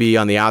don't want to be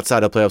on the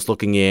outside of the playoffs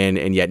looking in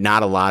and yet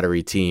not a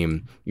lottery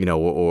team,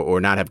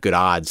 or not have good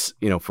odds,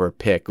 for a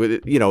pick.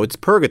 It's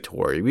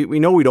purgatory. We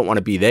know we don't want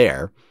to be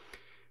there.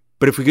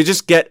 But if we could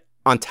just get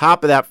on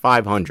top of that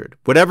 500,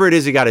 whatever it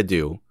is you got to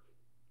do,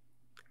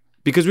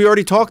 because we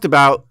already talked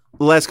about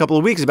the last couple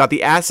of weeks about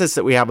the assets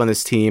that we have on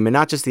this team, and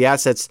not just the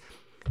assets,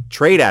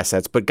 trade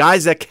assets, but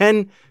guys that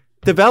can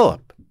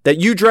develop, that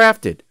you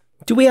drafted.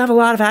 Do we have a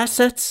lot of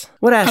assets?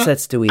 What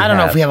assets do we have? I don't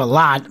know if we have a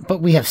lot,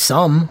 but we have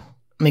some.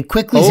 I mean,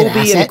 Quickly's an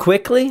asset. Obi and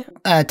Quickly?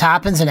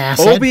 Toppin's an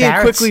asset. Obi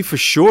and Quickly for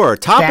sure.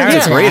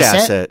 Toppin's a great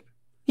asset.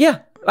 Yeah.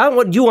 I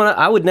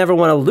would never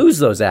want to lose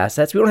those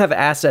assets. We don't have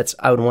assets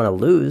I would want to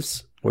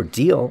lose or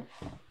deal.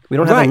 We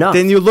don't have enough.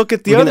 Then you look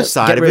at the other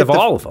side get rid of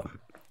all of them.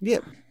 Yeah.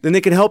 Then they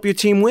can help your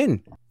team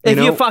win. If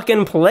you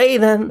fucking play,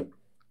 then.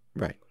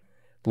 Right.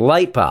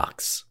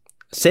 Lightbox.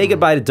 Say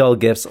goodbye to dull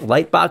gifts.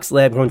 Lightbox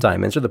lab-grown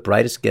diamonds are the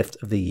brightest gift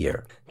of the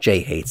year. Jay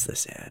hates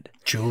this ad.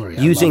 Jewelry.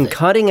 Using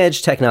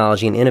cutting-edge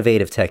technology and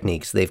innovative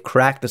techniques, they've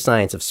cracked the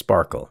science of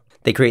sparkle.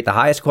 They create the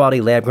highest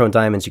quality lab-grown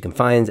diamonds you can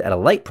find at a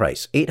light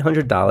price,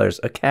 $800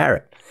 a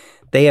carat.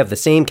 They have the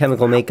same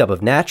chemical makeup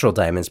of natural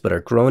diamonds, but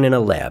are grown in a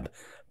lab.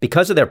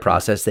 Because of their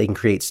process, they can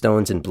create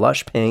stones in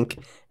blush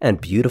pink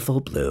and beautiful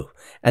blue,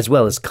 as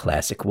well as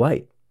classic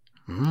white.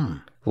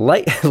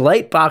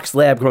 Lightbox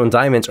lab-grown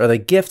diamonds are the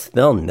gift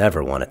they'll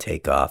never want to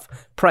take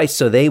off, priced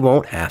so they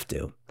won't have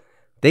to.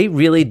 They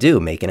really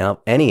do make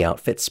any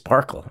outfit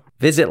sparkle.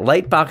 Visit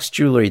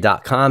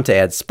lightboxjewelry.com to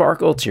add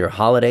sparkle to your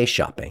holiday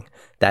shopping.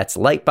 That's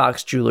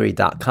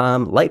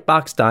lightboxjewelry.com.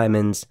 Lightbox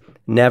diamonds,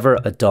 never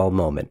a dull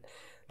moment.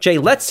 Jay,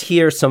 let's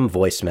hear some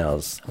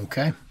voicemails.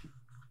 Okay.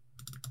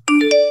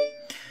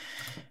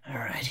 All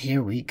right,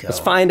 here we go. Let's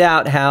find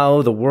out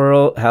how the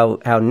world,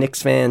 how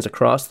Knicks fans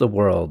across the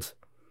world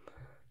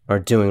are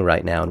doing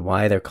right now and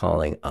why they're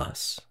calling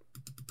us.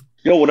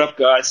 Yo, what up,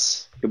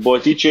 guys? Your boy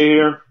DJ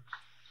here.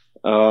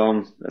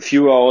 A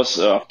few hours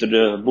after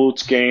the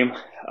Bulls game,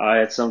 I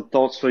had some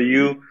thoughts for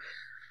you.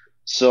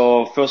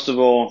 So, first of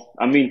all,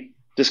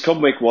 this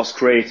comeback was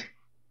great.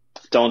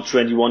 Down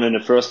 21 in the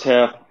first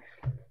half.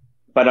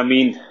 But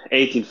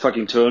 18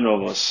 fucking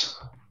turnovers.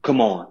 Come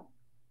on.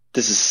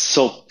 This is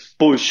so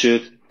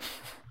bullshit.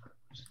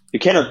 You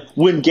cannot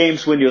win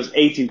games when you have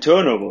 18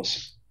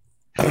 turnovers.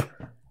 And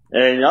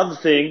another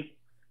thing,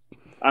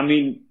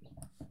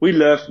 we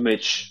love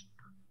Mitch.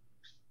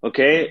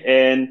 Okay?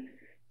 And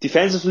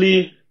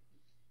defensively,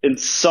 in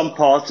some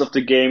parts of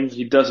the game,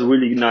 he does a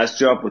really nice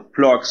job with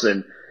blocks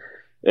and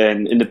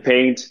in the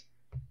paint.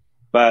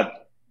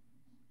 But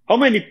how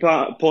many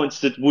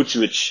points did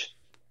Vucevic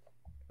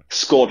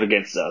scored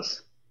against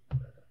us?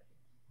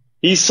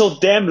 He's so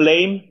damn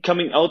lame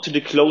coming out to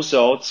the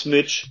closeouts,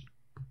 Mitch.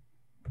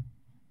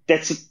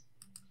 That's a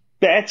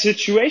bad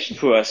situation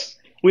for us.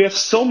 We have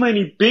so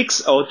many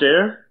bigs out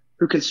there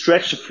who can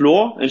stretch the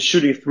floor and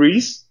shooting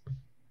threes.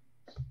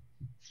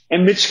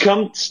 And Mitch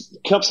comes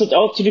it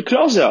out to the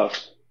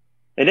closeout.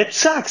 And that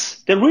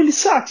sucks. That really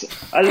sucks.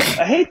 I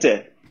hate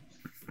that.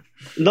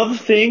 Another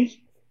thing,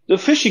 the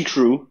officiating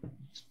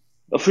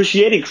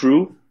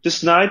crew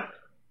this night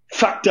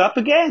fucked up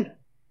again.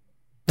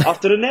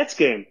 After the Nets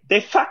game. They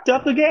fucked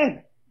up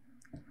again.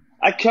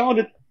 I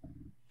counted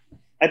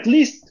at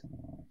least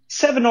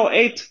 7 or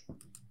 8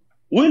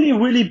 really,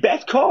 really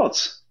bad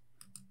calls.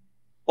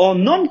 Or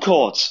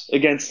non-calls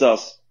against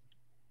us.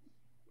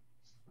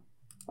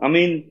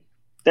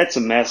 That's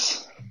a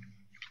mess.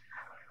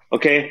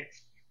 Okay.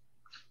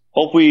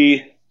 Hope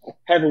we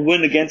have a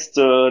win against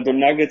the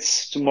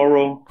Nuggets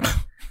tomorrow.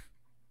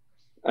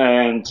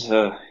 And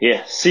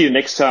see you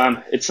next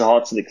time. It's a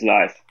Hot Knicks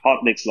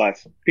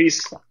Live.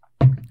 Peace.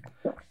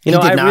 He did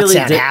not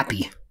sound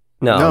happy.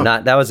 No,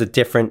 that was a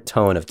different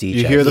tone of DJ.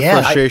 You hear the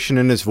frustration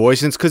in his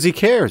voice, and it's because he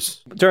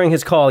cares. During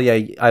his call,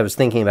 I was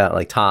thinking about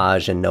like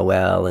Taj and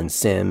Noel and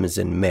Sims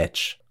and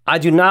Mitch. I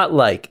do not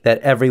like that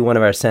every one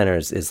of our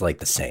centers is like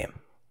the same,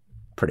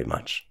 pretty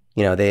much.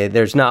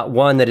 There's not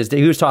one that is.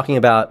 He was talking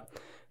about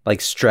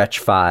like stretch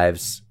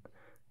fives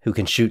who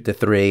can shoot the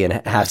three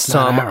and have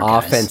some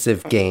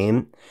offensive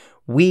game.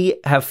 We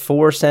have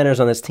 4 centers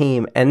on this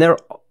team, and they're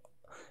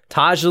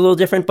Taj is a little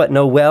different, but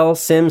Noel,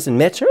 Sims, and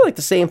Mitch are like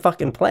the same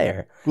fucking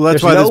player. Well,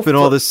 that's why there's been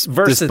all this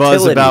buzz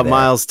about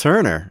Miles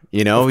Turner.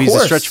 You know, he's a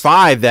stretch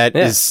five that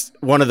is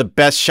one of the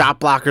best shot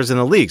blockers in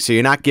the league. So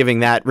you're not giving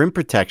that rim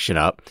protection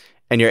up,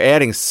 and you're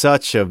adding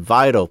such a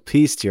vital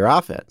piece to your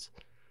offense.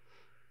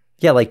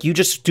 Yeah, like you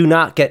just do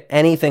not get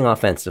anything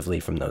offensively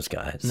from those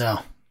guys.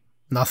 No,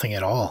 nothing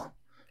at all.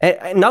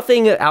 And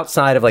nothing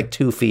outside of like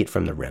 2 feet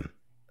from the rim.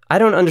 I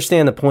don't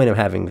understand the point of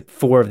having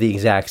 4 of the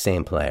exact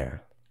same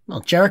player. Well,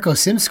 Jericho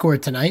Sims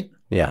scored tonight.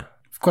 Yeah.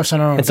 Of course, on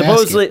our own And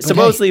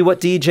supposedly what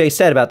DJ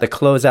said about the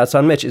closeouts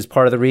on Mitch is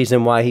part of the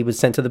reason why he was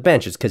sent to the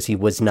bench is because he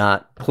was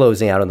not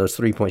closing out on those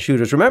 3-point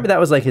shooters. Remember, that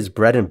was like his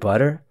bread and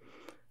butter?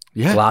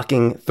 Yeah.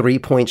 Blocking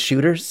 3-point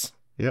shooters?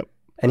 Yep.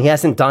 And he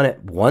hasn't done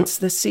it once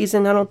this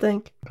season, I don't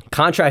think.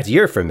 Contract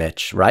year for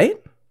Mitch,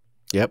 right?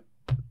 Yep.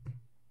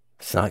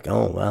 It's not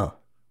going well.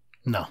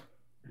 No.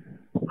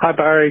 Hi,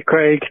 Barry,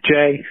 Craig,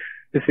 Jay.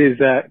 This is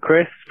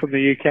Chris from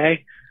the UK.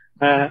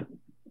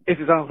 If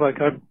it sounds like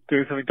I'm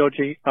doing something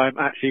dodgy, I'm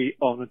actually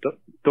on a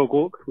dog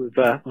walk with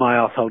my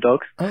arsehole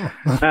dogs. Oh,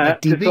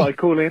 just thought I'd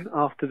call in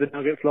after the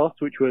Nuggets loss,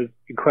 which was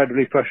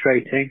incredibly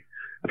frustrating.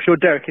 I'm sure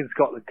Derek in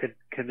Scotland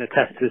can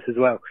attest to this as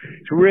well.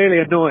 It's really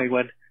annoying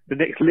when the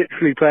Knicks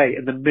literally play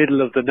in the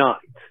middle of the night.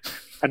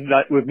 And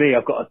like with me,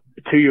 I've got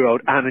a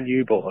 2-year-old and a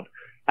newborn.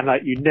 And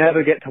like you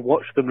never get to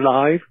watch them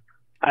live.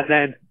 And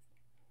then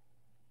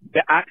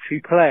they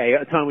actually play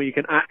at a time where you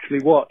can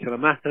actually watch on a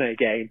matinee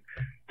game.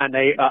 And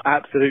they are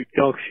absolute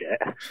dog shit.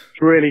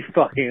 It's really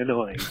fucking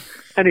annoying.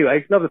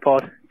 Anyway, love the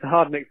pod. It's a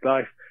hard Knicks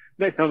life.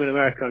 Next time in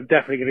America, I'm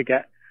definitely going to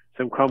get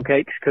some crumb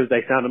cakes because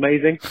they sound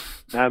amazing.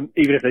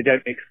 Even if they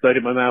don't explode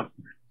in my mouth.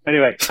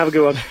 Anyway, have a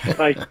good one.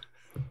 Bye.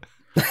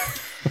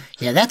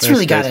 Yeah, that's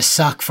really got to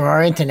suck for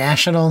our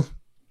international,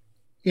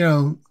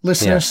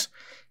 listeners.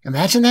 Yeah.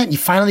 Imagine that. You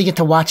finally get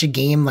to watch a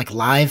game like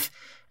live,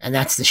 and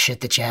that's the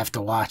shit that you have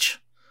to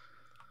watch.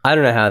 I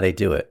don't know how they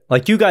do it.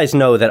 Like, you guys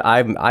know that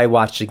I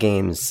watch the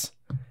games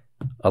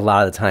a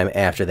lot of the time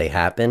after they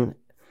happen.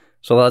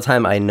 So a lot of the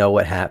time I know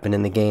what happened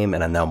in the game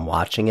and I'm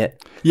watching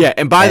it. Yeah,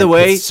 and by the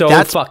way, it's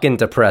that's fucking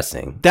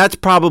depressing. That's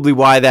probably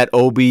why that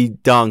Obi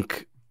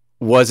dunk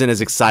wasn't as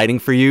exciting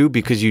for you,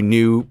 because you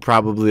knew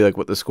probably like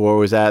what the score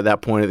was at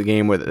that point of the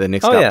game where the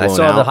Knicks got blown out. I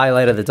saw the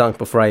highlight of the dunk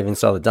before I even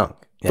saw the dunk.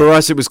 Yeah. For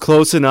us, it was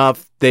close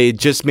enough. They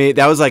just made,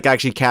 that was like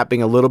actually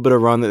capping a little bit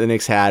of run that the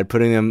Knicks had,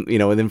 putting them,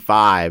 within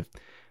 5.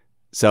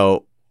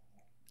 So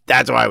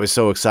that's why it was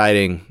so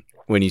exciting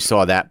when you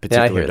saw that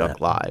particular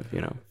dunk live,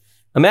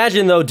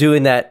 Imagine though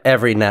doing that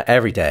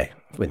every day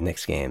with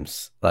Knicks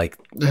games, like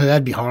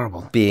that'd be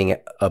horrible. Being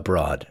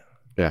abroad,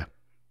 yeah.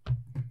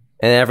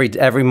 And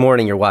every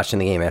morning you're watching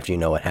the game after you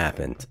know what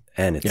happened,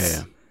 and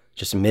it's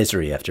just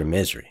misery after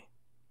misery.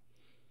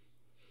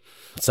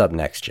 What's up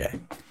next, Jay?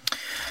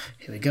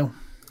 Here we go.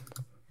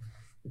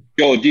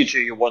 Yo,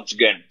 DJ, you once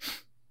again.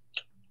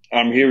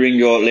 I'm hearing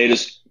your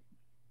latest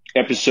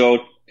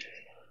episode,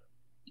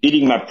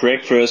 eating my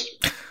breakfast,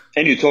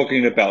 and you're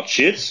talking about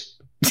shits.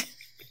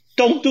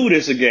 Don't do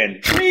this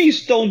again.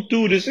 Please don't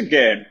do this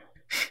again.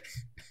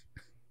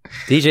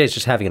 DJ's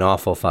just having an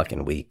awful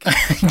fucking week. I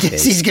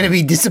guess he's going to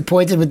be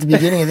disappointed with the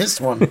beginning of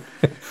this one.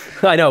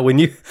 I know.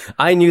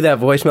 I knew that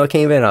voicemail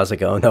came in, I was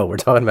like, oh no, we're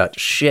talking about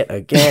shit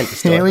again to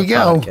start Here we the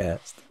go.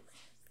 podcast.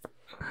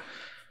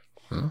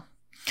 All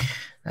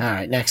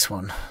right, next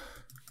one.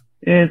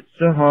 It's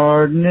a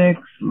hard Knicks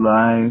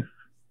life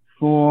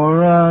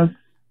for us.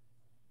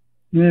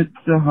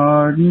 It's a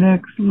hard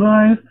Knicks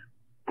life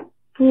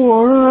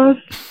for us.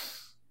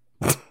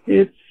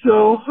 It's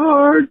so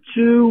hard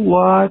to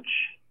watch.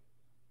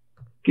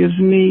 Gives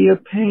me a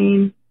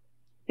pain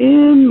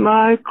in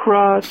my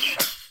crotch.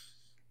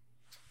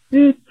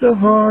 It's a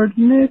hard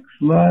Knicks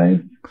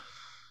life.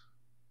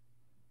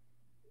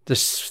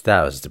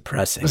 That was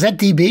depressing. Was that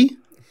DB?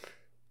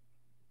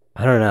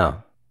 I don't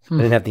know. I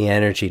didn't have the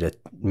energy to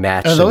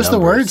match. Are those the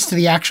numbers. words to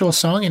the actual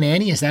song in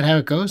Annie? Is that how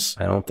it goes?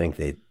 I don't think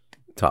they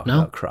talk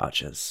about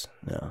crotches.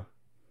 No.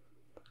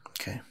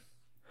 Okay.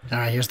 All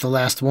right, here's the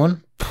last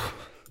one.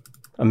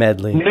 A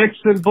medley. Knicks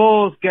and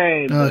Bulls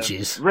game. Oh,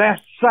 jeez.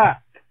 Refs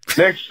suck.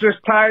 Knicks just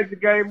tied the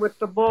game with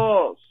the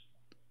Bulls.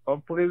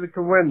 Hopefully we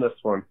can win this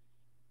one.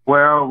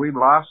 Well, we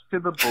lost to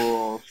the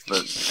Bulls,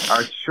 but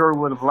I sure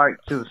would have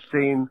liked to have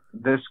seen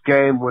this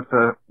game with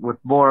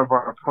more of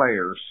our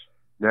players.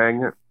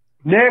 Dang it.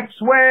 Knicks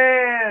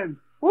win!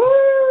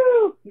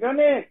 Woo! Go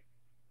Knicks!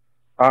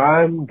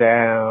 I'm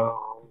down.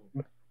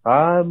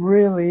 I'm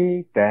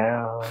really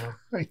down.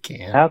 I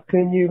can't. How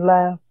can you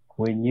laugh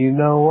when you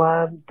know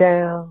I'm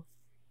down?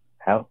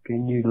 How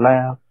can you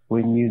laugh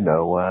when you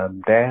know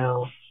I'm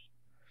down?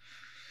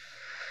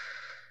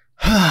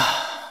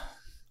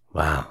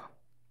 Wow.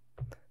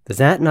 Does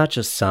that not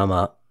just sum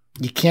up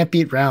You can't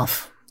beat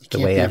Ralph. the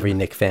way every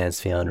Knicks fan's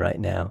feeling right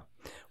now?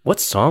 What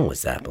song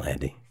was that,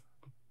 Blandy?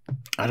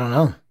 I don't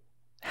know.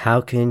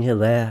 How can you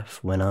laugh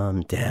when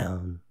I'm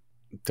down?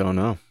 Don't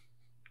know.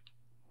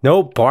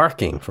 No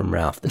barking from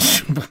Ralph.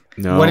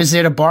 No. What is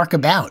there to bark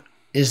about?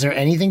 Is there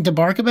anything to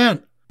bark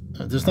about?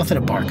 There's nothing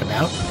to bark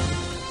about.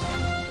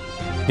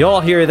 Y'all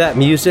hear that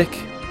music?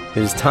 It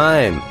is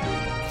time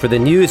for the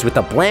news with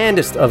the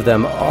blandest of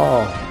them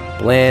all,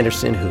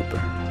 Blanderson Hooper.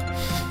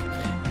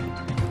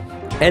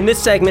 And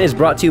this segment is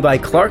brought to you by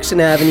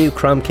Clarkson Avenue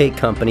Crumb Cake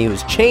Company,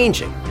 who's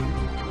changing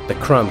the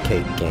crumb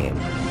cake game.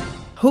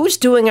 Who's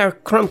doing our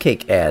crumb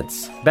cake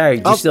ads? Barry,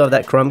 do you still have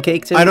that crumb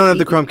cake today? I don't have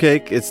the crumb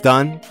cake. It's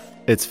done.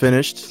 It's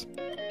finished.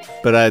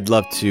 But I'd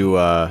love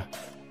to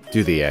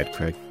do the ad,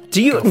 Craig.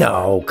 Do you?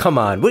 No, come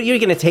on. What, you're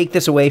going to take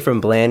this away from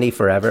Blandy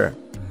forever?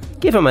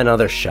 Give him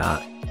another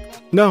shot.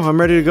 No,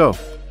 I'm ready to go.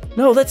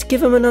 No, let's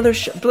give him another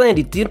shot.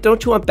 Blandy,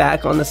 don't you want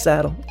back on the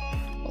saddle?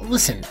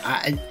 Listen,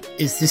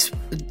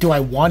 do I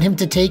want him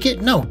to take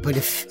it? No, but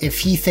if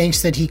he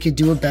thinks that he could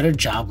do a better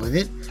job with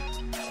it,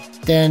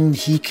 then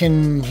he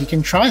can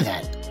try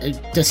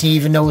that. Does he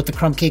even know what the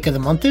crumb cake of the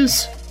month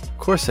is? Of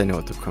course I know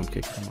what the crumb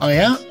cake of the month is. Oh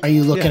yeah? Are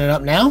you looking it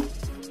up now?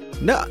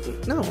 No.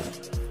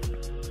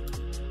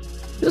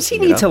 Does he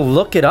need to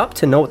look it up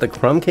to know what the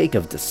crumb cake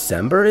of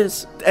December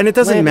is? And it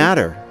doesn't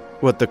matter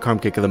what the crumb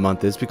cake of the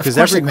month is, because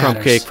every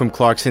crumb cake from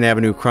Clarkson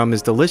Avenue Crumb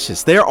is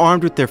delicious. They're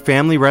armed with their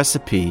family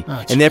recipe,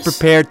 and they're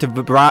prepared to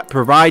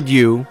provide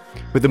you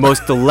with the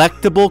most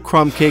delectable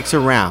crumb cakes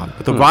around.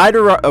 With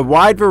a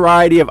wide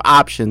variety of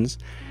options,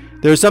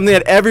 there's something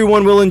that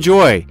everyone will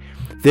enjoy.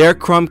 Their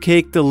crumb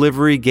cake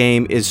delivery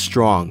game is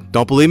strong.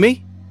 Don't believe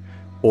me?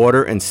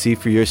 Order and see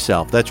for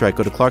yourself. That's right.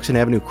 Go to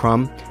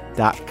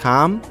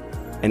ClarksonAvenueCrumb.com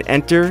and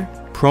enter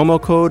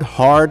promo code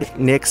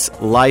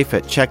HARDKNICKSLIFE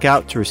at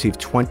checkout to receive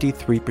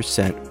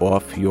 23%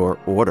 off your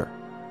order.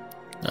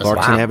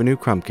 Clarkson Avenue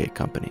Crumb Cake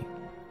Company.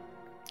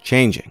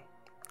 Changing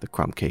the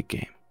crumb cake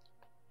game.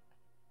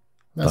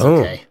 That's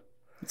okay.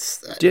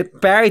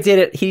 Barry did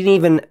it.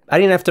 I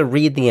didn't have to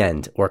read the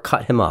end or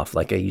cut him off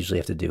like I usually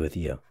have to do with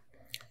you.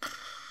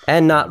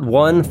 And not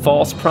one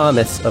false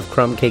promise of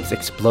crumb cakes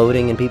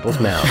exploding in people's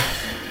mouths.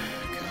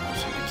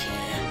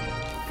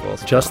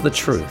 Just the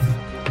truth.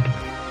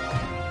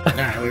 All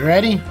right, we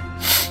ready?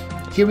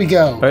 Here we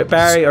go. All right,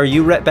 Barry, are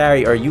you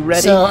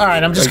ready? So, all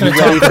right, I'm just going to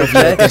talk with you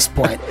at this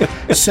point.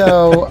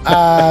 So,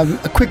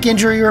 a quick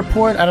injury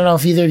report. I don't know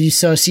if either of you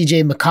saw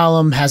CJ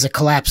McCollum has a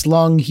collapsed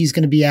lung. He's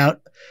going to be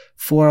out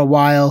for a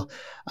while.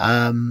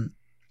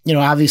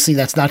 Obviously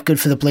that's not good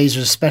for the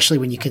Blazers, especially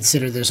when you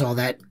consider there's all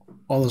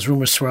those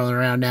rumors swirling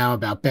around now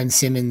about Ben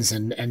Simmons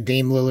and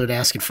Dame Lillard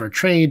asking for a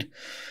trade.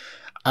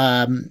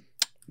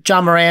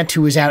 John Morant,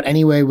 who was out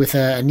anyway with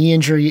a knee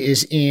injury,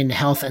 is in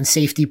health and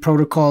safety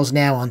protocols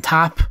now on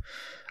top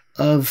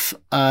of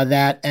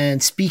that.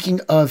 And speaking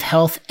of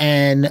health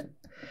and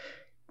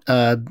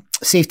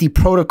safety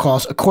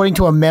protocols, according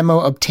to a memo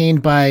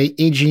obtained by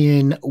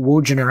Adrian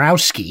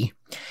Wojnarowski,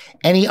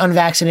 any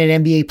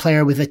unvaccinated NBA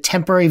player with a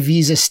temporary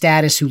visa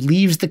status who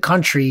leaves the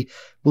country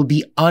will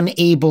be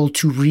unable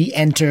to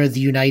re-enter the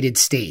United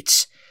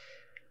States.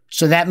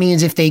 So that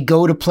means if they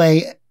go to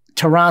play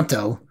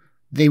Toronto,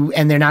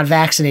 and they're not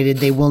vaccinated,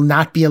 they will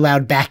not be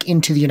allowed back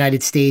into the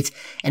United States.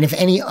 And if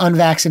any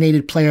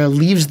unvaccinated player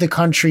leaves the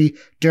country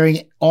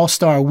during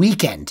All-Star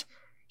weekend,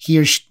 he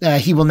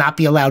will not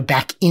be allowed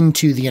back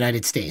into the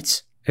United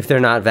States. If they're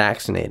not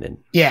vaccinated.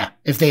 Yeah.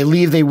 If they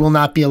leave, they will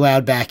not be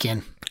allowed back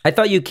in. I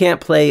thought you can't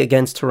play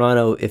against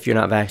Toronto if you're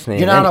not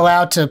vaccinated. You're not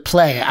allowed to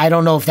play. I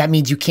don't know if that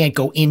means you can't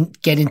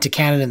get into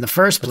Canada in the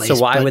first place. So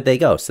why would they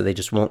go? So they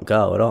just won't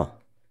go at all.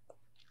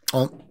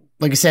 Well,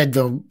 like I said,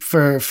 though,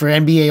 for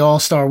NBA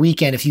All-Star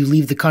Weekend, if you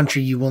leave the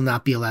country, you will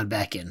not be allowed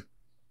back in.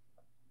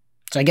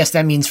 So I guess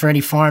that means for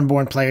any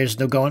foreign-born players,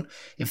 they're going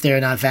if they're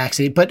not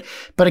vaccinated.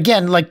 But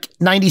again, like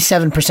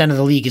 97% of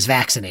the league is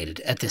vaccinated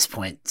at this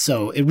point,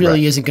 so it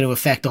really isn't going to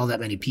affect all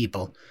that many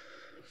people.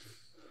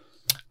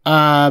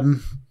 Craig,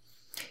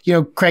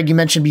 you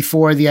mentioned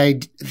before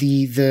the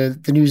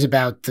news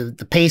about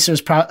the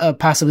Pacers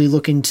possibly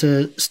looking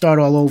to start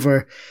all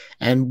over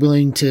and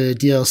willing to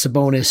deal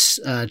Sabonis,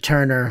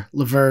 Turner,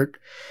 LeVert.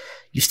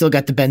 You still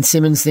got the Ben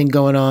Simmons thing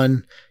going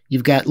on.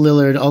 You've got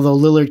Lillard, although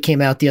Lillard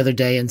came out the other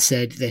day and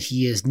said that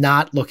he is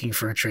not looking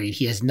for a trade.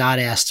 He has not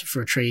asked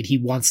for a trade. He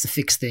wants to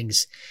fix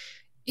things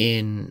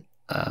in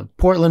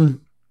Portland.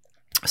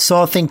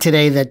 Saw a thing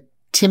today that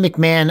Tim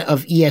McMahon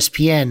of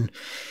ESPN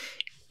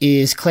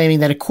is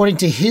claiming that according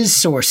to his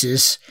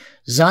sources,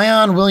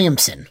 Zion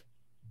Williamson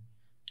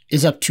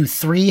is up to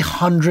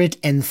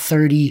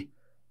 330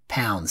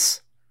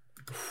 pounds.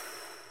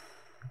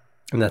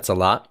 And that's a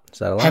lot? Is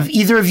that a lot? Have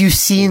either of you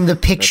seen the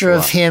picture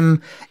of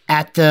him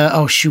at the,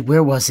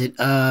 where was it?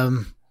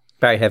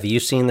 Barry, have you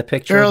seen the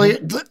picture? Earlier,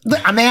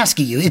 I'm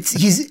asking you. I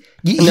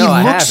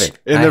haven't.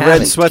 In the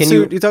red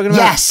sweatsuit you're talking about?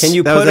 Yes. Can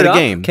you put it up?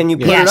 Can you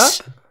put it up?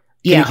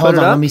 Yeah, hold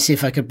on. Let me see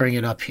if I could bring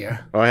it up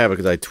here. Oh, I have it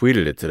because I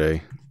tweeted it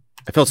today.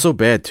 I felt so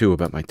bad, too,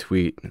 about my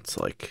tweet. It's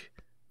like,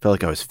 I felt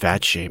like I was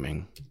fat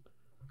shaming.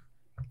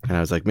 And I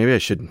was like, maybe I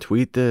shouldn't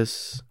tweet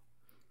this.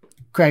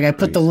 Craig, I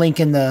put the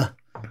link in the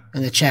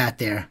chat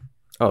there.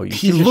 Oh,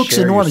 he looks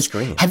enormous.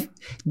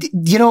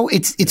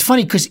 It's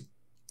funny because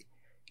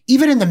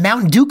even in the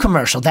Mountain Dew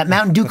commercial,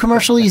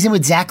 he's in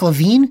with Zach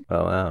LaVine.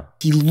 Oh, wow.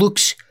 He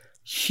looks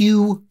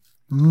humongous.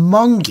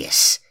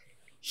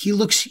 He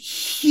looks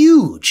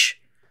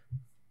huge.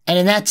 And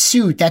in that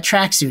suit, that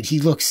tracksuit, he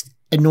looks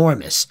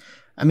enormous.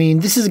 I mean,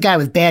 this is a guy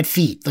with bad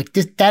feet. Like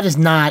that does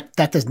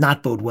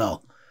not bode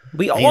well.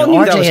 We all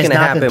knew that was going to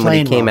happen when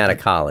he came out of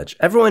well. college.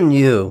 Everyone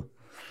knew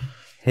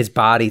his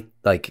body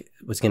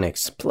was going to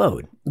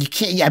explode. You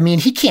can't. I mean,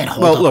 he can't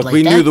hold Well, up look, like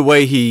we that. knew the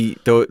way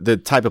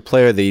the type of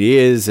player that he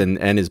is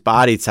and his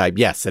body type,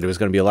 yes, that it was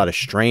going to be a lot of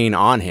strain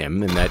on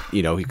him and that,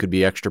 he could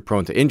be extra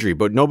prone to injury,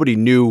 but nobody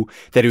knew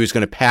that he was going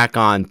to pack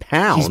on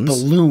pounds. He's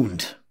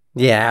ballooned.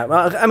 Yeah,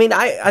 well, I mean,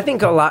 I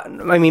think a lot,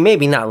 I mean,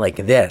 maybe not like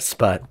this,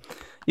 but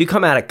you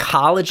come out of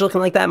college looking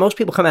like that. Most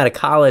people come out of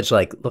college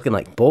looking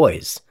like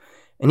boys.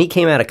 And he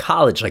came out of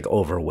college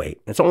overweight.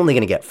 It's only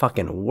going to get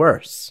fucking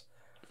worse.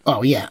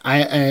 Oh yeah,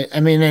 I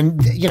mean, and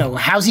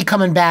how's he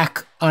coming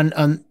back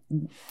on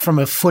from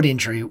a foot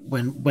injury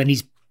when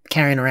he's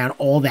carrying around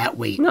all that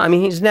weight? No, I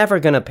mean he's never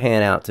going to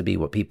pan out to be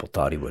what people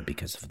thought he would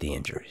because of the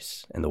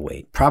injuries and the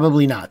weight.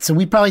 Probably not. So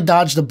we probably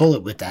dodged a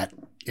bullet with that.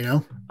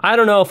 I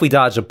don't know if we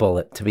dodged a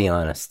bullet, to be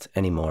honest,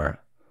 anymore.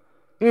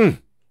 I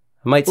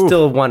might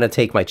still want to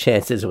take my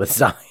chances with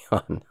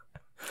Zion.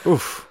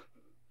 Oof.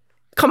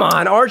 Come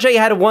on, RJ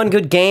had one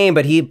good game,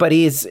 but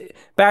he's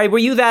Barry. Were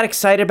you that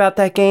excited about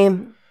that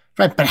game?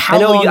 Right, but how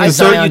long is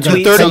Zion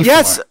going to play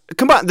Yes, for?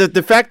 come on.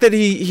 The fact that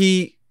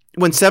he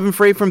went 7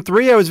 for 8 from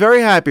 3, I was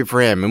very happy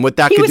for him and what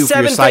that could do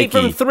for your psyche. He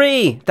was 7 for 8 from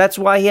 3. That's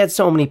why he had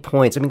so many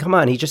points. I mean, come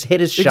on, he just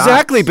hit his shot.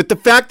 Exactly, but the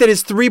fact that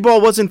his 3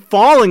 ball wasn't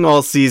falling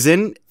all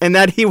season and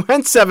that he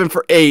went 7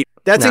 for 8,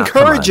 that's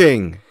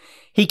encouraging.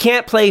 He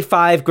can't play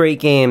 5 great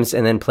games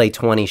and then play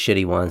 20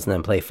 shitty ones and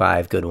then play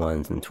 5 good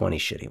ones and 20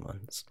 shitty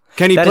ones.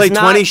 Can he play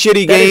 20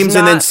 shitty games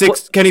and then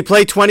 6? Can he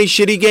play 20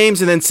 shitty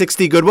games and then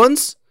 60 good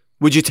ones?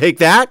 Would you take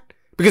that?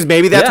 Because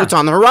maybe that's what's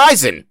on the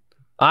horizon.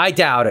 I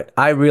doubt it.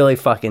 I really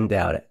fucking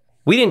doubt it.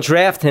 We didn't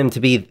draft him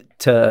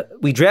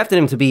we drafted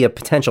him to be a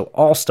potential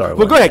all-star.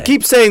 Well, go ahead.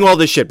 Keep saying all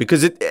this shit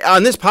because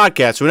on this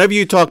podcast, whenever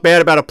you talk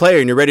bad about a player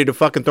and you're ready to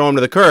fucking throw him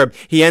to the curb,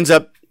 he ends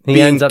up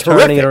terrific.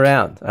 Turning it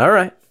around. All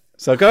right.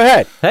 So go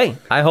ahead. Hey,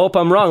 I hope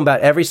I'm wrong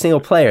about every single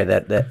player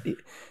that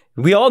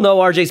we all know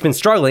RJ's been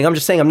struggling. I'm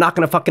just saying I'm not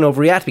going to fucking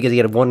overreact because he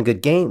had one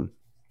good game.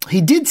 He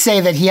did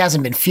say that he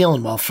hasn't been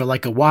feeling well for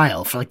a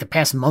while, for the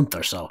past month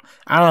or so.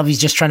 I don't know if he's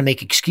just trying to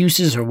make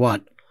excuses or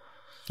what.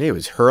 Yeah, he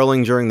was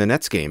hurling during the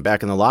Nets game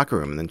back in the locker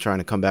room and then trying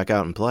to come back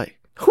out and play.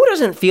 Who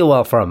doesn't feel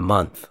well for a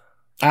month?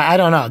 I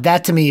don't know.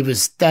 That to me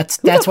was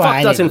that's Who the why fuck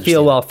I doesn't didn't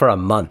feel well for a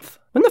month.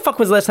 When the fuck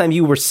was the last time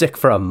you were sick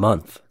for a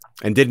month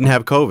and didn't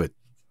have COVID?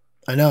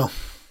 I know.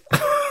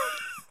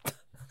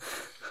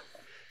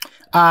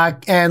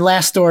 And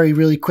last story,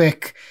 really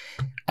quick.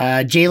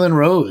 Jalen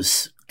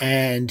Rose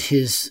and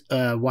his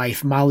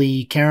wife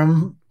Molly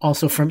Karam,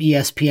 also from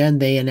ESPN,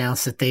 they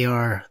announced that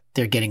they're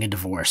getting a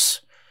divorce.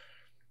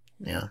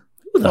 Yeah.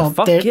 Who the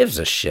fuck gives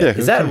a shit?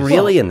 Is that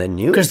really in the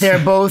news? Because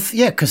they're both,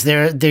 because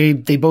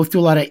they both do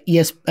a lot of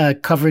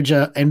coverage,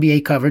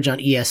 NBA coverage on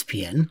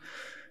ESPN.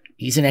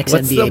 He's an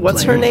ex-NBA player.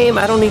 What's her name?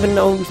 I don't even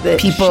know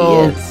that she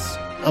is.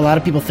 A lot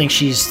of people think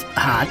she's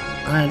hot.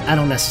 I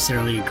don't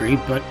necessarily agree,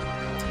 but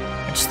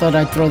I just thought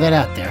I'd throw that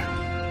out there.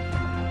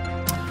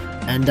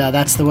 And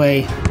that's the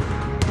way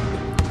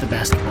the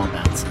basketball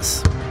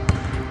bounces.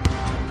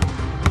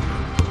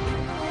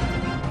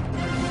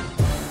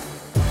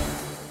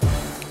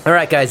 All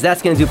right, guys,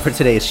 that's going to do it for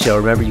today's show.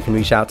 Remember, you can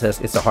reach out to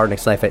us. It's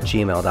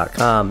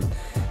thehardknickslife@gmail.com. You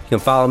can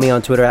follow me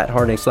on Twitter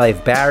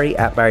 @hardknickslife, Barry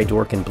 @Barry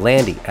Dworkin,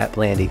 Blandy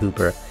 @Blandy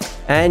Hooper,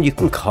 and you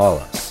can call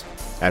us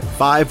at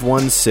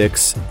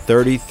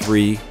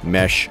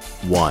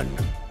 516-33-MESH-1.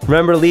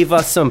 Remember, leave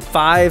us some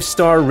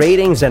 5-star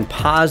ratings and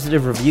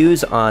positive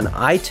reviews on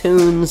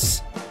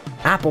iTunes,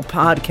 Apple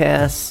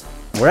Podcasts,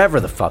 wherever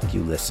the fuck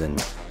you listen.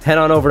 Head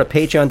on over to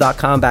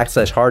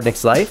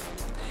patreon.com/hardknickslife.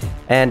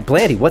 And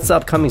Blandy, what's the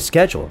upcoming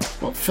schedule?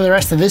 Well, for the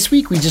rest of this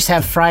week, we just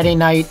have Friday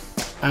night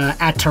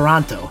at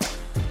Toronto.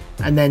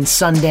 And then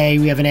Sunday,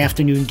 we have an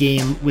afternoon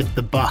game with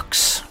the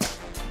Bucks.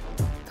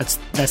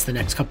 That's the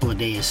next couple of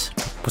days.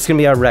 What's going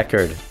to be our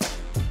record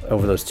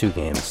over those 2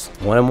 games?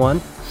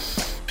 1-1?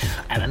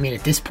 I mean,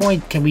 at this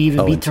point, can we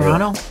even beat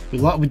Toronto?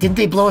 Didn't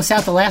they blow us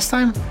out the last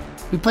time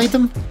we played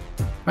them?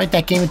 Right,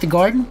 that game at the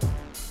Garden?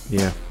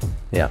 Yeah.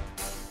 Yeah.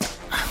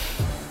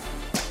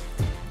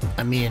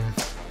 I mean,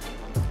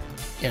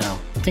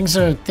 things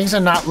are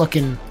not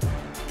looking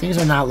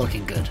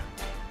good.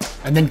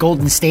 And then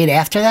Golden State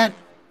after that?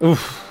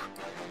 Oof.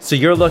 So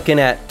you're looking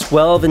at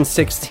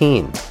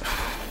 12-16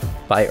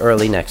 by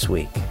early next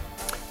week.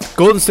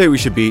 Golden State we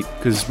should beat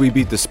because we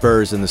beat the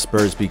Spurs and the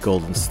Spurs beat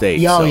Golden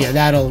State. Oh, so yeah,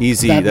 that's an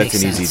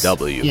easy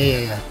W.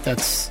 Yeah.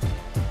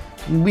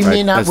 We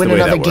may not win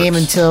another game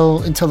until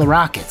the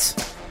Rockets,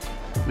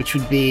 which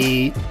would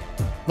be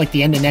like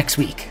the end of next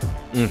week.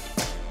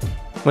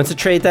 When's the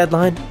trade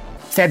deadline?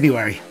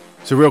 February.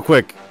 So real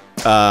quick,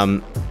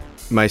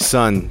 my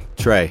son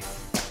Trey,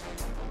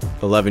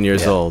 11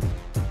 years old,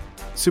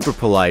 super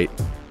polite,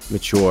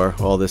 mature,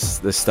 all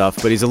this stuff,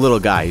 but he's a little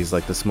guy. He's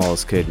like the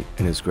smallest kid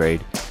in his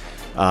grade.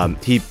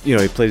 He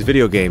plays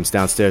video games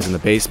downstairs in the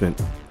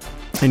basement,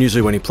 And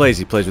usually when he plays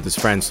with his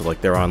friends. So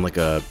like they're on like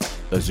a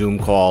Zoom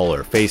call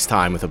or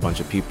FaceTime with a bunch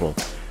of people.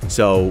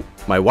 So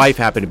my wife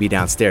happened to be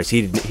downstairs.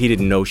 He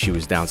didn't know she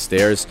was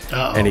downstairs.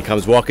 Uh-oh. And he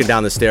comes walking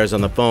down the stairs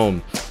on the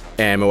phone.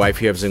 And my wife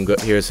hears him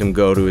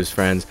go to his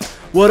friends.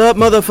 What up,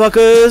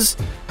 motherfuckers?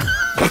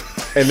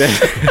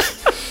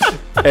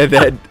 and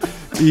then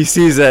he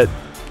sees that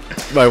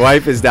my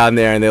wife is down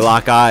there and they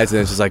lock eyes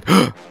and it's just like,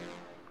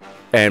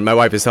 and my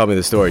wife is telling me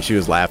the story. She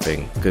was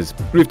laughing because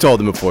we've told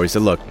him before. He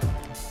said, look,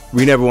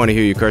 we never want to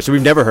hear you curse. So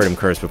we've never heard him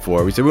curse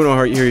before. We said, we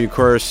don't hear you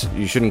curse.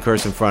 You shouldn't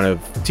curse in front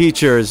of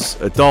teachers,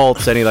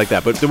 adults, anything like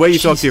that. But the way you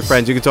talk to your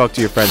friends, you can talk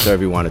to your friends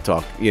however you want to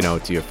talk,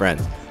 to your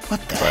friends. What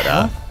the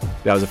hell?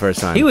 That was the first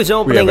time. He was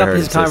opening up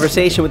his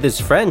conversation with his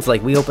friends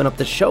like we open up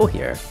the show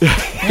here.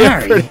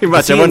 Harry. Pretty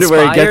much. Is he I wonder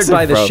where he gets it inspired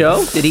by the from.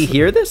 show? Did he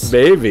hear this?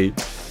 Maybe.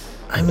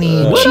 I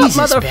mean, What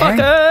Jesus, up, Barry.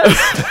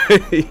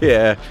 motherfucker?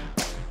 Yeah.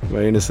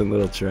 My innocent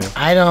little tramp.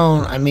 Wow. I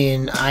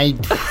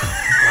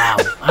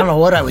don't know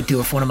what I would do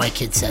if one of my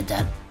kids said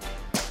that.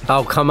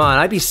 Oh, come on.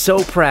 I'd be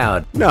so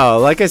proud. No,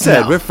 like I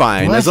said, No. we're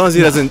fine. What? As long as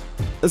he No.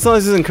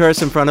 doesn't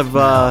curse in front of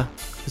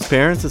his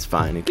parents, it's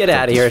fine. He can Get talk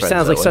out to of here. his It friends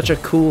sounds like that such a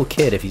cool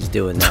kid if he's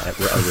doing that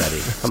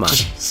already. Come on.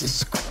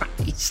 Jesus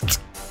Christ.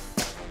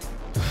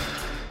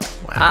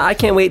 I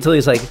can't wait till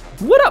he's like,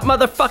 what up,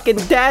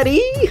 motherfucking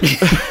daddy?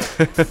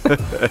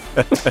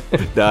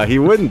 way. Nah, he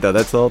wouldn't though.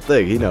 That's the whole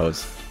thing. He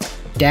knows.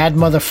 Dad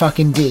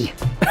motherfucking D.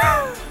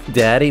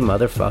 Daddy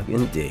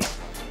motherfucking D.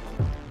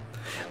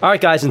 All right,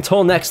 guys,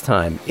 until next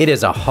time, it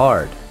is a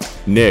hard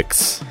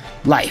Knicks.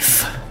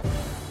 Life.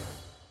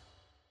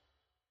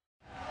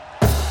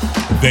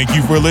 Thank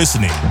you for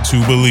listening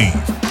to Believe.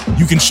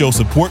 You can show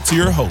support to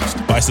your host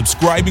by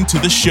subscribing to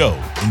the show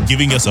and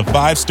giving us a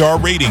 5-star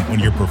rating on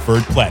your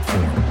preferred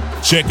platform.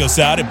 Check us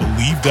out at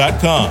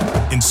Believe.com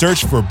and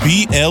search for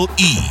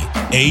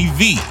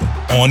BLEAV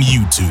on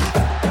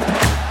YouTube.